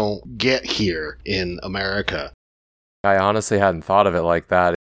we don't get here in America. I honestly hadn't thought of it like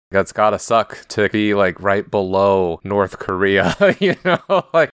that. That's gotta suck to be like right below North Korea,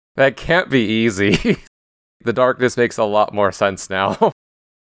 Like, that can't be easy. The darkness makes a lot more sense now.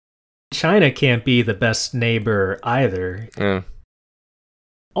 China can't be the best neighbor either. Mm.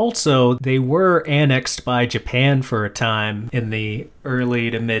 Also, they were annexed by Japan for a time in the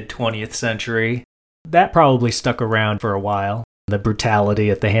early to mid 20th century. That probably stuck around for a while, the brutality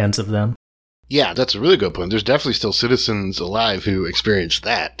at the hands of them. Yeah, that's a really good point. There's definitely still citizens alive who experienced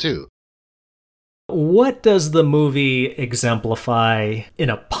that, too. What does the movie exemplify in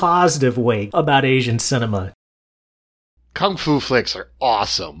a positive way about Asian cinema? Kung fu flicks are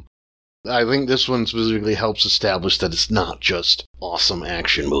awesome. I think this one specifically helps establish that it's not just awesome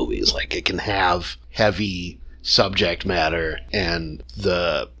action movies. Like, it can have heavy subject matter and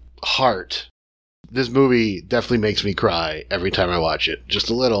the heart. This movie definitely makes me cry every time I watch it. Just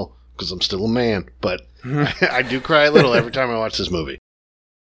a little, because I'm still a man, but I do cry a little every time I watch this movie.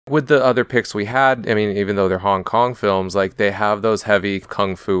 With the other picks we had, I mean, even though they're Hong Kong films, like, they have those heavy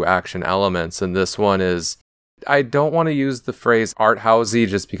kung fu action elements, and this one is, I don't want to use the phrase art housey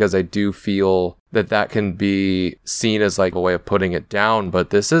just because I do feel that can be seen as like a way of putting it down, but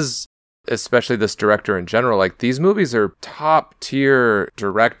this is, especially this director in general, like, these movies are top tier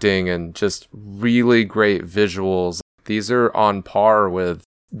directing and just really great visuals. These are on par with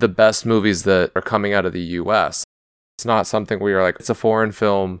the best movies that are coming out of the US. It's not something where you're like, it's a foreign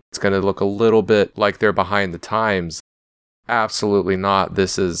film, it's going to look a little bit like they're behind the times. Absolutely not.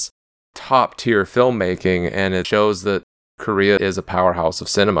 This is top tier filmmaking, and it shows that Korea is a powerhouse of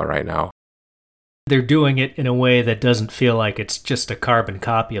cinema right now. They're doing it in a way that doesn't feel like it's just a carbon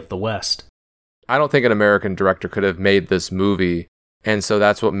copy of the West. I don't think an American director could have made this movie, and so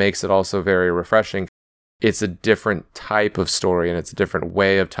that's what makes it also very refreshing. It's a different type of story, and it's a different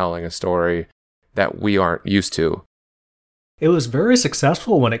way of telling a story that we aren't used to. It was very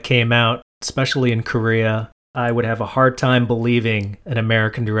successful when it came out, especially in Korea. I would have a hard time believing an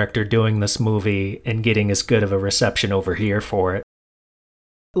American director doing this movie and getting as good of a reception over here for it.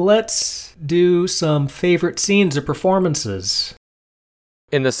 Let's do some favorite scenes or performances.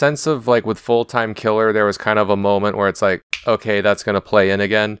 In the sense of, like, with Fulltime Killer, there was kind of a moment where it's like, okay, that's going to play in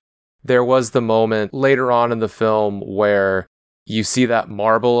again. There was the moment later on in the film where you see that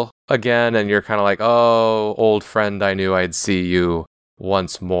marble again, and you're kind of like, oh, old friend, I knew I'd see you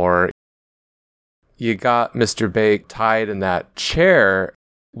once more. You got Mr. Bake tied in that chair.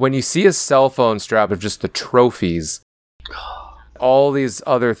 When you see his cell phone strapped of just the trophies, all these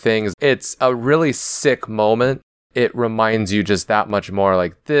other things, it's a really sick moment. It reminds you just that much more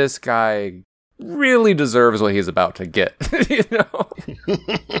like, this guy really deserves what he's about to get,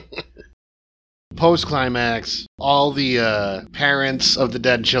 Post-climax, all the parents of the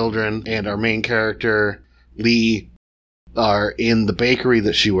dead children and our main character, Lee, are in the bakery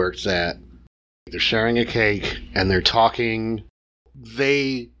that she works at. They're sharing a cake, and they're talking.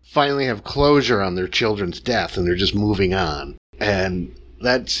 They finally have closure on their children's death, and they're just moving on. And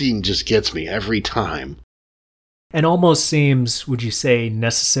that scene just gets me every time. And almost seems, would you say,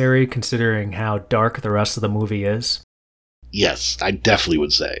 necessary considering how dark the rest of the movie is? Yes, I definitely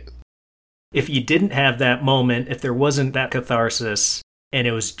would say. If you didn't have that moment, if there wasn't that catharsis, and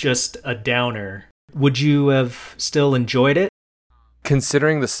it was just a downer, would you have still enjoyed it?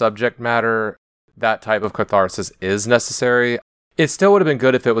 Considering the subject matter, that type of catharsis is necessary. It still would have been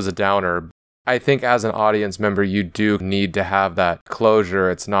good if it was a downer. I think as an audience member, you do need to have that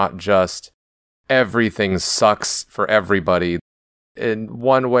closure. It's not just everything sucks for everybody. In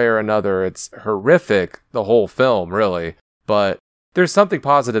one way or another, it's horrific, the whole film, really. But there's something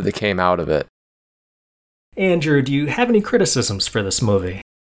positive that came out of it. Andrew, do you have any criticisms for this movie?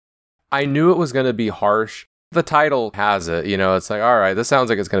 I knew it was going to be harsh. The title has it, it's like, all right, this sounds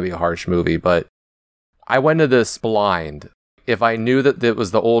like it's going to be a harsh movie, but I went into this blind. If I knew that it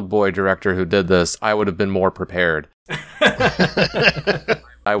was the old boy director who did this, I would have been more prepared.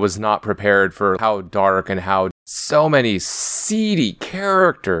 I was not prepared for how dark and how so many seedy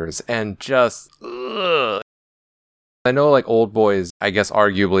characters and just, ugh. I know, like, Old Boys, I guess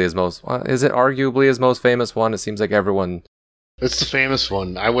arguably is it arguably his most famous one? It seems like everyone... It's the famous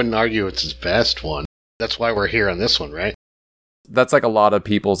one. I wouldn't argue it's his best one. That's why we're here on this one, right? That's like a lot of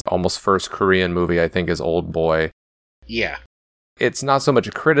people's almost first Korean movie, I think, is Old Boy. Yeah. It's not so much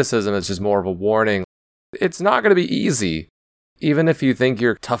a criticism, it's just more of a warning. It's not going to be easy. Even if you think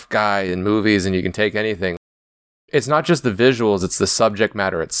you're a tough guy in movies and you can take anything, it's not just the visuals, it's the subject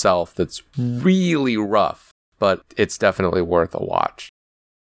matter itself that's really rough. But it's definitely worth a watch.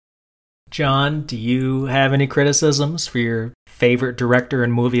 Jon, do you have any criticisms for your favorite director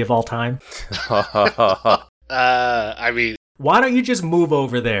and movie of all time? I mean, Why don't you just move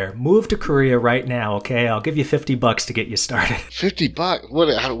over there? Move to Korea right now, okay? I'll give you $50 to get you started.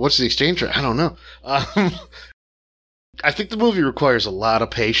 $50? What's the exchange rate? I don't know. I think the movie requires a lot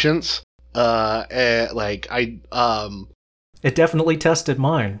of patience. It definitely tested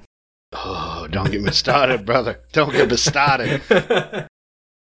mine. Oh, don't get me started, brother. Don't get me started.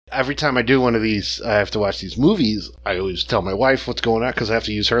 Every time I do one of these, I have to watch these movies, I always tell my wife what's going on because I have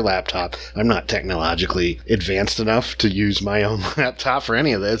to use her laptop. I'm not technologically advanced enough to use my own laptop for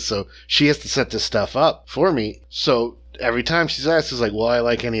any of this, so she has to set this stuff up for me. So every time she's asked, is like, will I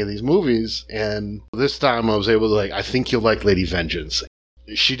like any of these movies? And this time I was able to I think you'll like Lady Vengeance.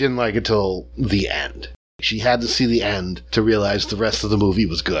 She didn't like it till the end. She had to see the end to realize the rest of the movie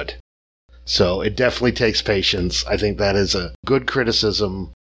was good. So it definitely takes patience. I think that is a good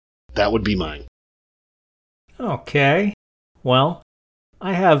criticism. That would be mine. Okay. Well,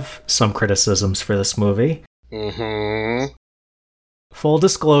 I have some criticisms for this movie. Mm-hmm. Full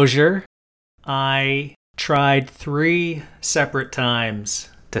disclosure, I tried 3 separate times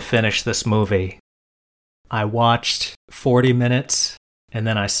to finish this movie. I watched 40 minutes, and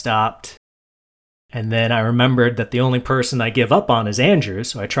then I stopped. And then I remembered that the only person I give up on is Andrew,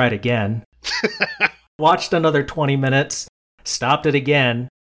 so I tried again. Watched another 20 minutes, stopped it again.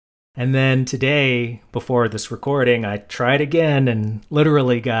 And then today, before this recording, I tried again and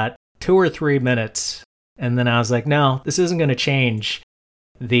literally got 2 or 3 minutes. And then I was like, no, this isn't going to change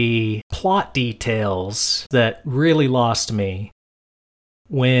the plot details that really lost me.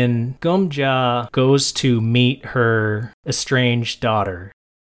 When Gumja goes to meet her estranged daughter,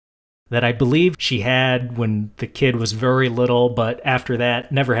 that I believe she had when the kid was very little, but after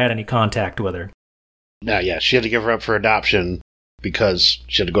that, never had any contact with her. Yeah, she had to give her up for adoption because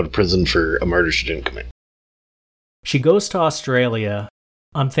she had to go to prison for a murder she didn't commit. She goes to Australia.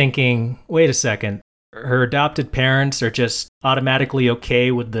 I'm thinking, wait a second, her adopted parents are just automatically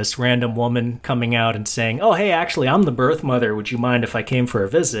okay with this random woman coming out and saying, oh, hey, actually, I'm the birth mother. Would you mind if I came for a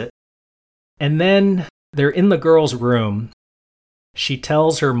visit? And then they're in the girl's room. She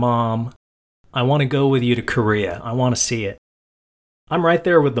tells her mom, I want to go with you to Korea. I want to see it. I'm right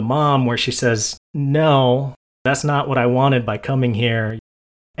there with the mom where she says, no, that's not what I wanted by coming here.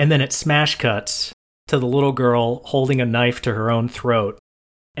 And then it smash cuts to the little girl holding a knife to her own throat.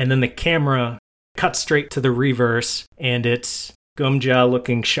 And then the camera cuts straight to the reverse, and it's Gumja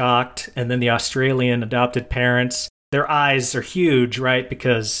looking shocked, and then the Australian adopted parents. Their eyes are huge, right,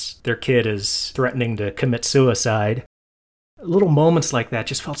 because their kid is threatening to commit suicide. Little moments like that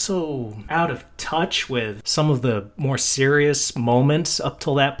just felt so out of touch with some of the more serious moments up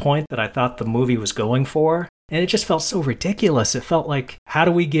till that point that I thought the movie was going for. And it just felt so ridiculous. It felt like, how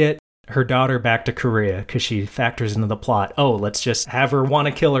do we get her daughter back to Korea? Because she factors into the plot. Oh, let's just have her want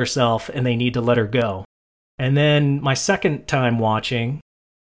to kill herself and they need to let her go. And then my second time watching,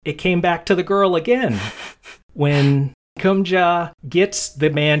 it came back to the girl again. When Kumja gets the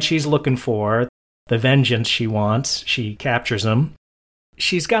man she's looking for, the vengeance she wants, she captures him.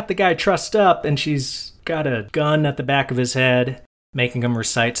 She's got the guy trussed up and she's got a gun at the back of his head, making him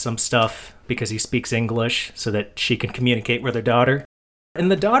recite some stuff because he speaks English so that she can communicate with her daughter. And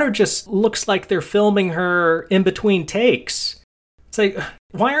the daughter just looks like they're filming her in between takes. It's like,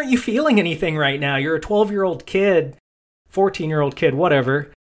 why aren't you feeling anything right now? You're a 12-year-old kid, 14-year-old kid,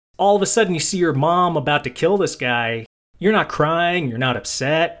 whatever. All of a sudden you see your mom about to kill this guy. You're not crying, you're not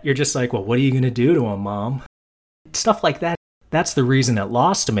upset. You're just like, well, what are you going to do to him, Mom? Stuff like that. That's the reason it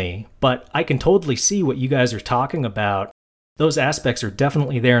lost me. But I can totally see what you guys are talking about. Those aspects are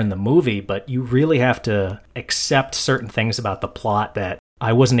definitely there in the movie, but you really have to accept certain things about the plot that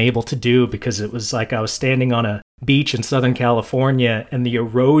I wasn't able to do because it was like I was standing on a beach in Southern California and the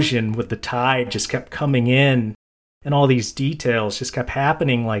erosion with the tide just kept coming in and all these details just kept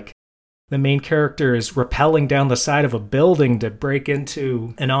happening. Like the main character is rappelling down the side of a building to break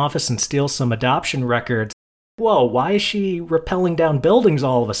into an office and steal some adoption records. Whoa, why is she rappelling down buildings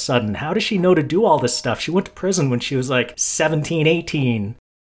all of a sudden? How does she know to do all this stuff? She went to prison when she was like 17, 18.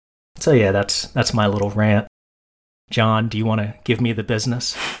 So yeah, that's my little rant. John, do you want to give me the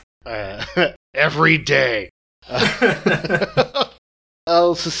business? Every day.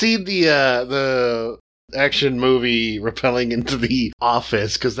 I'll secede the action movie rappelling into the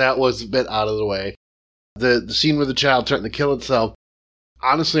office because that was a bit out of the way. The scene where the child threatened to kill itself,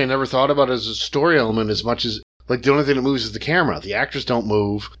 honestly, I never thought about it as a story element as much as, like, the only thing that moves is the camera. The actors don't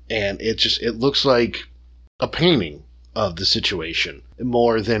move, and it looks like a painting of the situation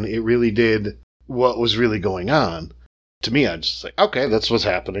more than it really did what was really going on. To me, I was just like, okay, that's what's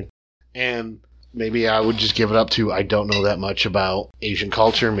happening. And Maybe I would just give it up to I don't know that much about Asian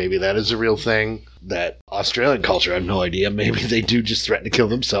culture. Maybe that is a real thing. That Australian culture, I have no idea. Maybe they do just threaten to kill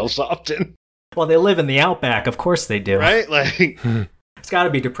themselves often. Well, they live in the outback. Of course they do. Right? Like, it's got to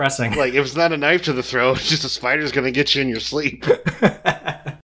be depressing. Like, if it's not a knife to the throat, it's just a spider's going to get you in your sleep.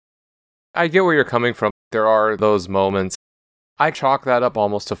 I get where you're coming from. There are those moments. I chalk that up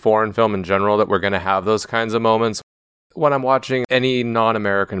almost to foreign film in general, that we're going to have those kinds of moments. When I'm watching any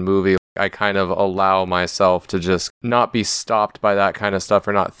non-American movie, I kind of allow myself to just not be stopped by that kind of stuff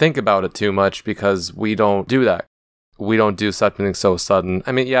or not think about it too much, because we don't do that. We don't do something so sudden.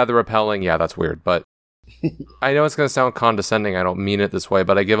 I mean, yeah, the repelling, yeah, that's weird, but I know it's going to sound condescending. I don't mean it this way,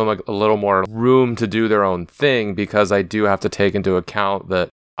 but I give them a little more room to do their own thing, because I do have to take into account that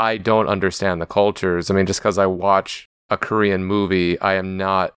I don't understand the cultures. I mean, just because I watch a Korean movie, I am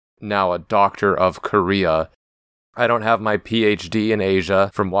not now a doctor of Korea. I don't have my PhD in Asia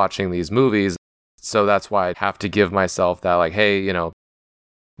from watching these movies. So that's why I have to give myself that, like, hey, you know,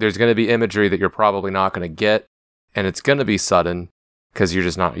 there's going to be imagery that you're probably not going to get, and it's going to be sudden because you're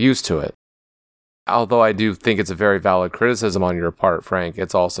just not used to it. Although I do think it's a very valid criticism on your part, Frank,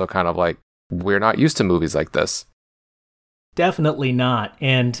 it's also kind of like, we're not used to movies like this. Definitely not.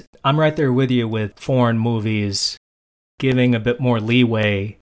 And I'm right there with you with foreign movies giving a bit more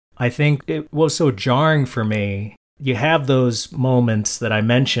leeway. I think it was so jarring for me. You have those moments that I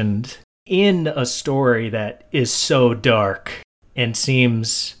mentioned in a story that is so dark and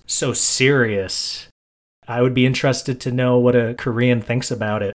seems so serious. I would be interested to know what a Korean thinks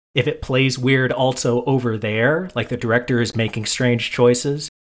about it. If it plays weird also over there, like the director is making strange choices,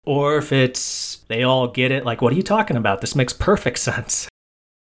 or if it's, they all get it, like, what are you talking about? This makes perfect sense.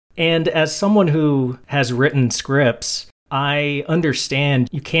 And as someone who has written scripts, I understand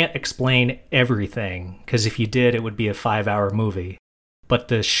you can't explain everything, because if you did, it would be a 5-hour movie. But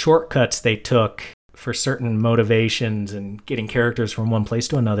the shortcuts they took for certain motivations and getting characters from one place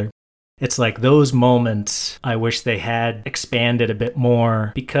to another, it's like those moments I wish they had expanded a bit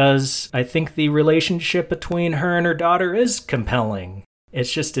more, because I think the relationship between her and her daughter is compelling.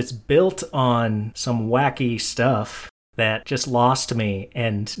 It's just, it's built on some wacky stuff that just lost me.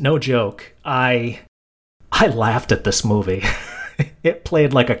 And no joke, I laughed at this movie. It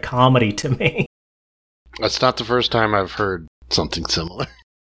played like a comedy to me. That's not the first time I've heard something similar.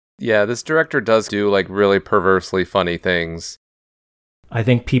 Yeah, this director does do like really perversely funny things. I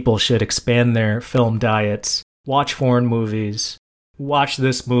think people should expand their film diets, watch foreign movies, watch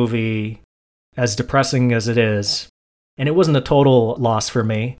this movie, as depressing as it is. And it wasn't a total loss for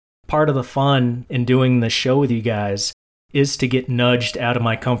me. Part of the fun in doing this show with you guys is to get nudged out of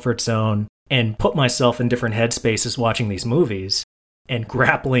my comfort zone and put myself in different headspaces watching these movies and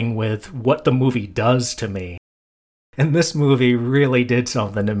grappling with what the movie does to me. And this movie really did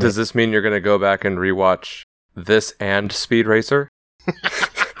something to me. Does this mean you're going to go back and rewatch this and Speed Racer?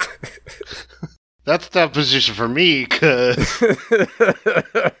 That's a tough position for me, because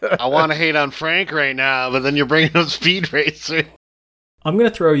I want to hate on Frank right now, but then you're bringing up Speed Racer. I'm going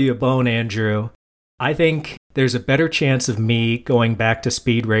to throw you a bone, Andrew. I think there's a better chance of me going back to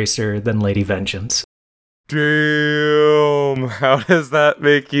Speed Racer than Lady Vengeance. Damn, how does that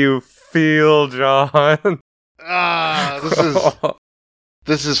make you feel, John?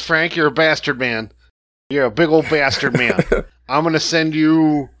 This is Frank, you're a bastard man. You're a big old bastard man. I'm going to send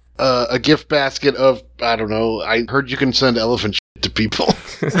you a gift basket of, I don't know, I heard you can send elephant shit to people.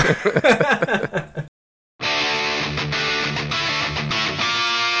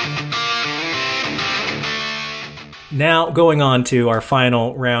 Now, going on to our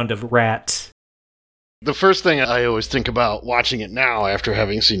final round of Rat. The first thing I always think about watching it now, after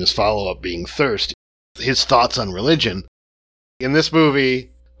having seen his follow-up being Thirst, his thoughts on religion. In this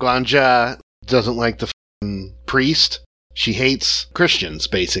movie, Gwanja doesn't like the priest. She hates Christians,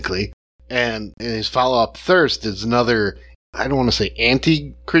 basically. And in his follow-up, Thirst, is another, I don't want to say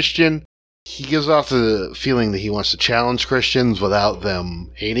anti-Christian. He gives off the feeling that he wants to challenge Christians without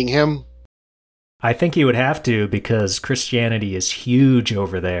them hating him. I think he would have to, because Christianity is huge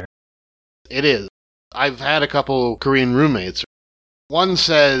over there. It is. I've had a couple Korean roommates. One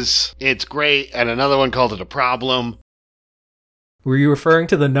says it's great, and another one called it a problem. Were you referring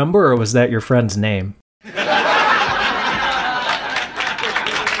to the number, or was that your friend's name?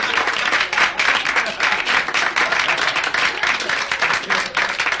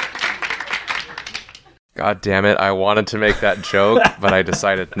 God damn it, I wanted to make that joke, but I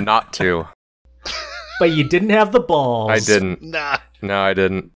decided not to. But you didn't have the balls. I didn't. Nah. No, I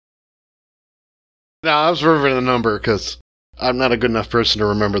didn't. No, I was remembering the number, because I'm not a good enough person to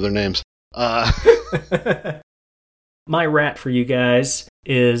remember their names. My rat for you guys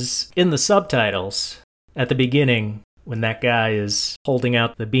is in the subtitles at the beginning when that guy is holding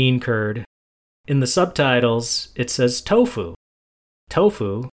out the bean curd. In the subtitles, it says tofu.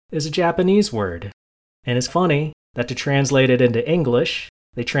 Tofu is a Japanese word. And it's funny that to translate it into English,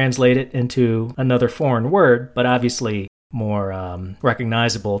 they translate it into another foreign word, but obviously more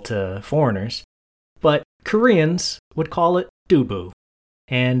recognizable to foreigners. But Koreans would call it dubu.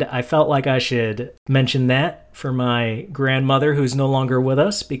 And I felt like I should mention that for my grandmother who's no longer with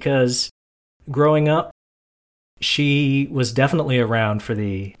us, because growing up, she was definitely around for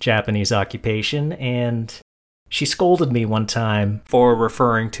the Japanese occupation, and she scolded me one time for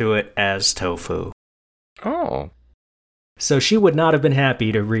referring to it as tofu. Oh. So she would not have been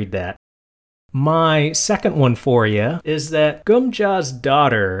happy to read that. My second one for you is that Gumja's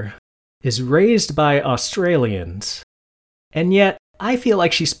daughter is raised by Australians, and yet I feel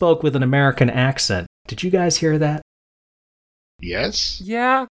like she spoke with an American accent. Did you guys hear that? Yes?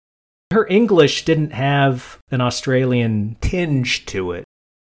 Yeah. Her English didn't have an Australian tinge to it.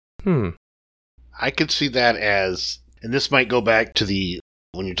 I could see that as, and this might go back to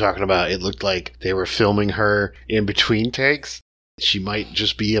when you're talking about it looked like they were filming her in between takes. She might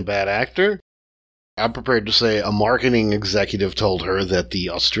just be a bad actor. I'm prepared to say a marketing executive told her that the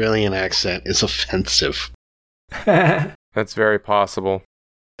Australian accent is offensive. That's very possible.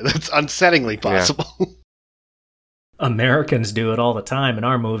 That's unsettlingly possible. Yeah. Americans do it all the time in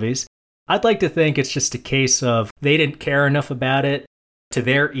our movies. I'd like to think it's just a case of they didn't care enough about it. To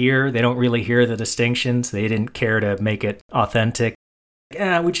their ear, they don't really hear the distinctions. They didn't care to make it authentic.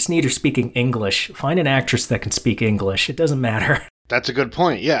 Yeah, we just need her speaking English. Find an actress that can speak English. It doesn't matter. That's a good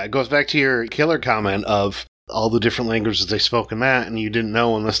point. Yeah, it goes back to your killer comment of all the different languages they spoke in that, and you didn't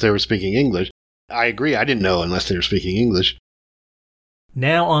know unless they were speaking English. I agree, I didn't know unless they were speaking English.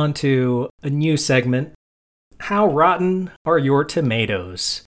 Now on to a new segment. How rotten are your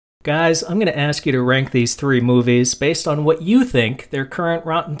tomatoes? Guys, I'm going to ask you to rank these 3 movies based on what you think their current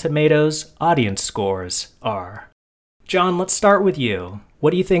Rotten Tomatoes audience scores are. John, let's start with you.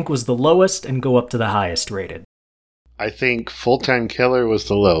 What do you think was the lowest and go up to the highest rated? I think Fulltime Killer was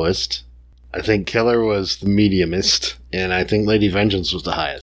the lowest. I think Killer was the mediumist. And I think Lady Vengeance was the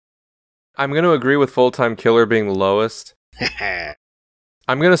highest. I'm going to agree with Fulltime Killer being the lowest. I'm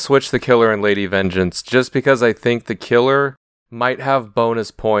going to switch the Killer and Lady Vengeance just because I think the Killer might have bonus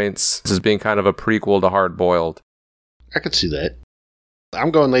points as being kind of a prequel to Hard Boiled. I could see that.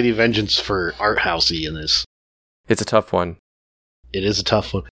 I'm going Lady Vengeance for art housey in this. It's a tough one. It is a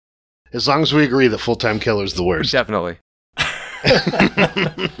tough one. As long as we agree that Full-Time Killer is the worst. Definitely.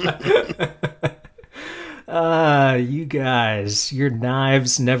 You guys, your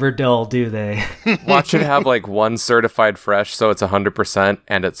knives never dull, do they? Watch it have like 1 certified fresh, so it's 100%,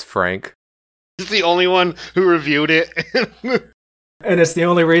 and it's Frank. He's the only one who reviewed it. And it's the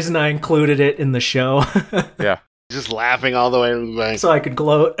only reason I included it in the show. Yeah. Just laughing all the way to the bank. So I could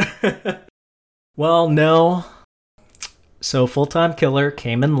gloat. Well, no. So Full-Time Killer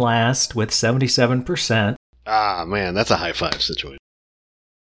came in last with 77%. Ah, man, that's a high five situation.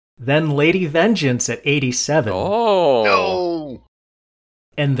 Then Lady Vengeance at 87%. Oh. No.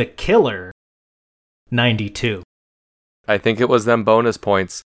 And The Killer, 92%. I think it was them bonus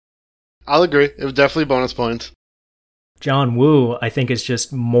points. I'll agree. It was definitely bonus points. John Woo, I think, is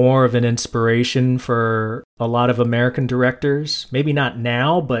just more of an inspiration for a lot of American directors. Maybe not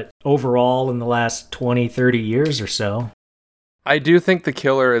now, but overall in the last 20, 30 years or so. I do think The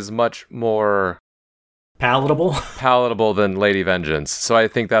Killer is much more palatable than Lady Vengeance, so I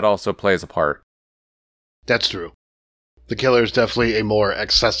think that also plays a part. That's true. The Killer is definitely a more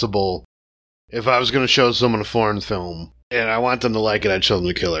accessible... If I was going to show someone a foreign film, and I want them to like it, I'd show them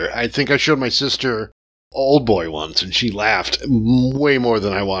The Killer. I think I showed my sister Old Boy once, and she laughed way more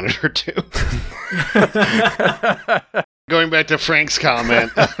than I wanted her to. Going back to Frank's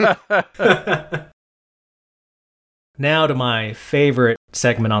comment. Now to my favorite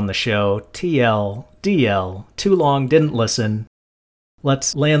segment on the show, TLDL, Too Long Didn't Listen.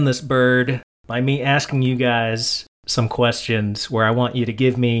 Let's land this bird by me asking you guys some questions where I want you to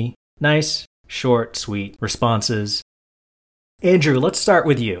give me nice, short, sweet responses. Andrew, let's start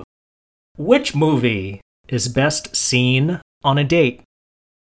with you. Which movie is best seen on a date?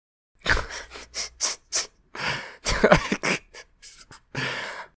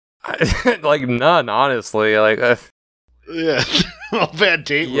 Like none, honestly. Yeah, all bad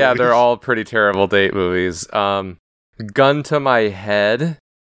date movies. Yeah, they're all pretty terrible date movies. Gun to my head.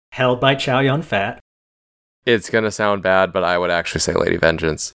 Held by Chow Yun-Fat. It's gonna sound bad, but I would actually say Lady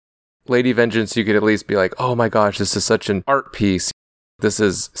Vengeance. Lady Vengeance, you could at least be like, oh my gosh, this is such an art piece. This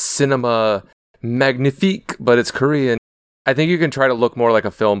is cinema magnifique, but it's Korean. I think you can try to look more like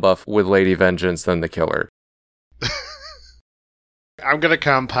a film buff with Lady Vengeance than The Killer. I'm going to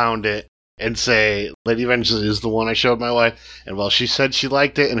compound it and say Lady Vengeance is the one I showed my wife, and while she said she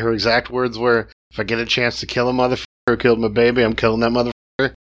liked it, and her exact words were, if I get a chance to kill a motherfucker who killed my baby, I'm killing that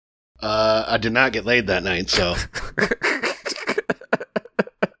motherfucker. I did not get laid that night, so...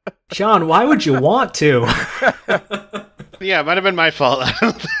 Jon, why would you want to? Yeah, it might have been my fault.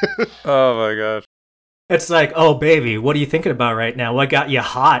 Oh my gosh. It's like, oh, baby, what are you thinking about right now? What got you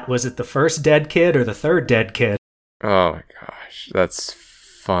hot? Was it the first dead kid or the third dead kid? Oh my gosh, that's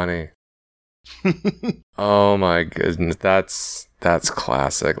funny. Oh my goodness, that's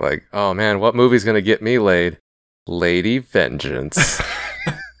classic. Like, oh man, what movie's gonna get me laid? Lady Vengeance.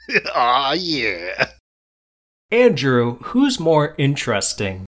 Aw, yeah. Andrew, who's more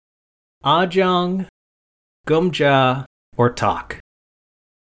interesting? Ahjong, Gumja, or Tak?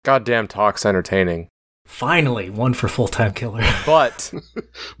 Goddamn Talk's entertaining. Finally, one for Fulltime Killer.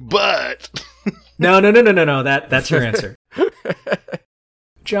 But. No, that's your answer.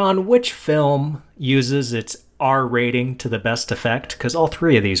 Jon, which film uses its R rating to the best effect? Because all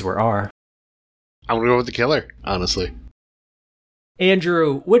three of these were R. I'm going to go with The Killer, honestly.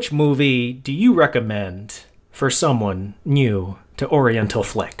 Andrew, which movie do you recommend for someone new to Oriental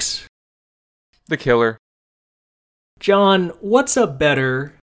flicks? The Killer. Jon, what's a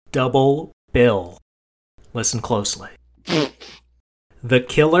better double bill? Listen closely. The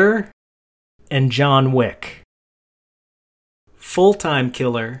Killer and John Wick. Fulltime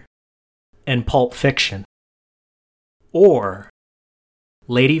Killer and Pulp Fiction. Or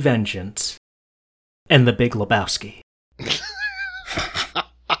Lady Vengeance and The Big Lebowski.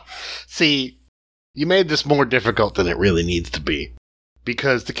 See, you made this more difficult than it really needs to be.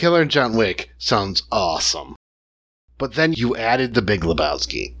 Because The Killer and John Wick sounds awesome. But then you added The Big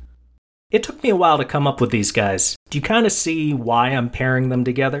Lebowski. It took me a while to come up with these guys. Do you kind of see why I'm pairing them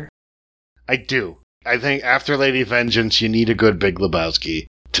together? I do. I think after Lady Vengeance, you need a good Big Lebowski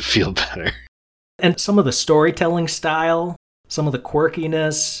to feel better. And some of the storytelling style, some of the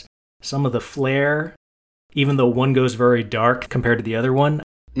quirkiness, some of the flair, even though one goes very dark compared to the other one,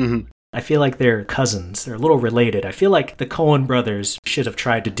 I feel like they're cousins. They're a little related. I feel like the Coen brothers should have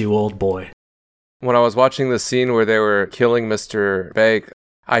tried to do Old Boy. When I was watching the scene where they were killing Mr. Bake,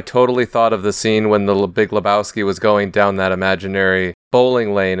 I totally thought of the scene when the Big Lebowski was going down that imaginary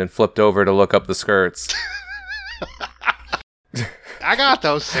bowling lane and flipped over to look up the skirts. I got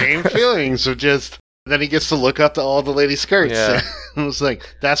those same feelings of just, then he gets to look up to all the lady skirts. Yeah. I was like,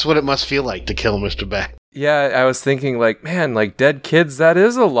 that's what it must feel like to kill Mr. Beck. Yeah, I was thinking like, man, like dead kids, that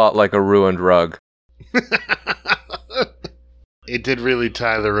is a lot like a ruined rug. It did really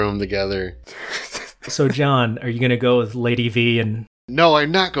tie the room together. So, Jon, are you going to go with Lady V and... No,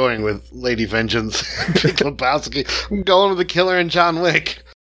 I'm not going with Lady Vengeance, Big Lebowski. I'm going with The Killer and John Wick.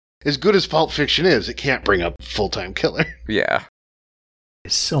 As good as Pulp Fiction is, it can't bring up Fulltime Killer. Yeah.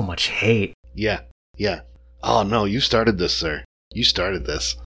 There's so much hate. Yeah. Oh, no, you started this, sir. You started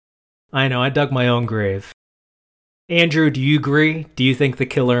this. I know, I dug my own grave. Andrew, do you agree? Do you think The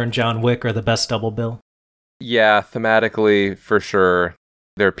Killer and John Wick are the best double bill? Yeah, thematically, for sure.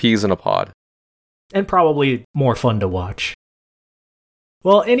 They're peas in a pod. And probably more fun to watch.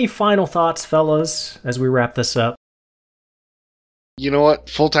 Well, any final thoughts, fellas, as we wrap this up? You know what?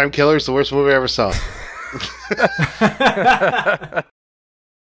 Fulltime Killer is the worst movie I ever saw.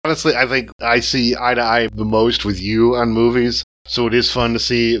 Honestly, I think I see eye to eye the most with you on movies, so it is fun to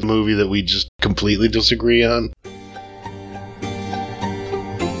see a movie that we just completely disagree on.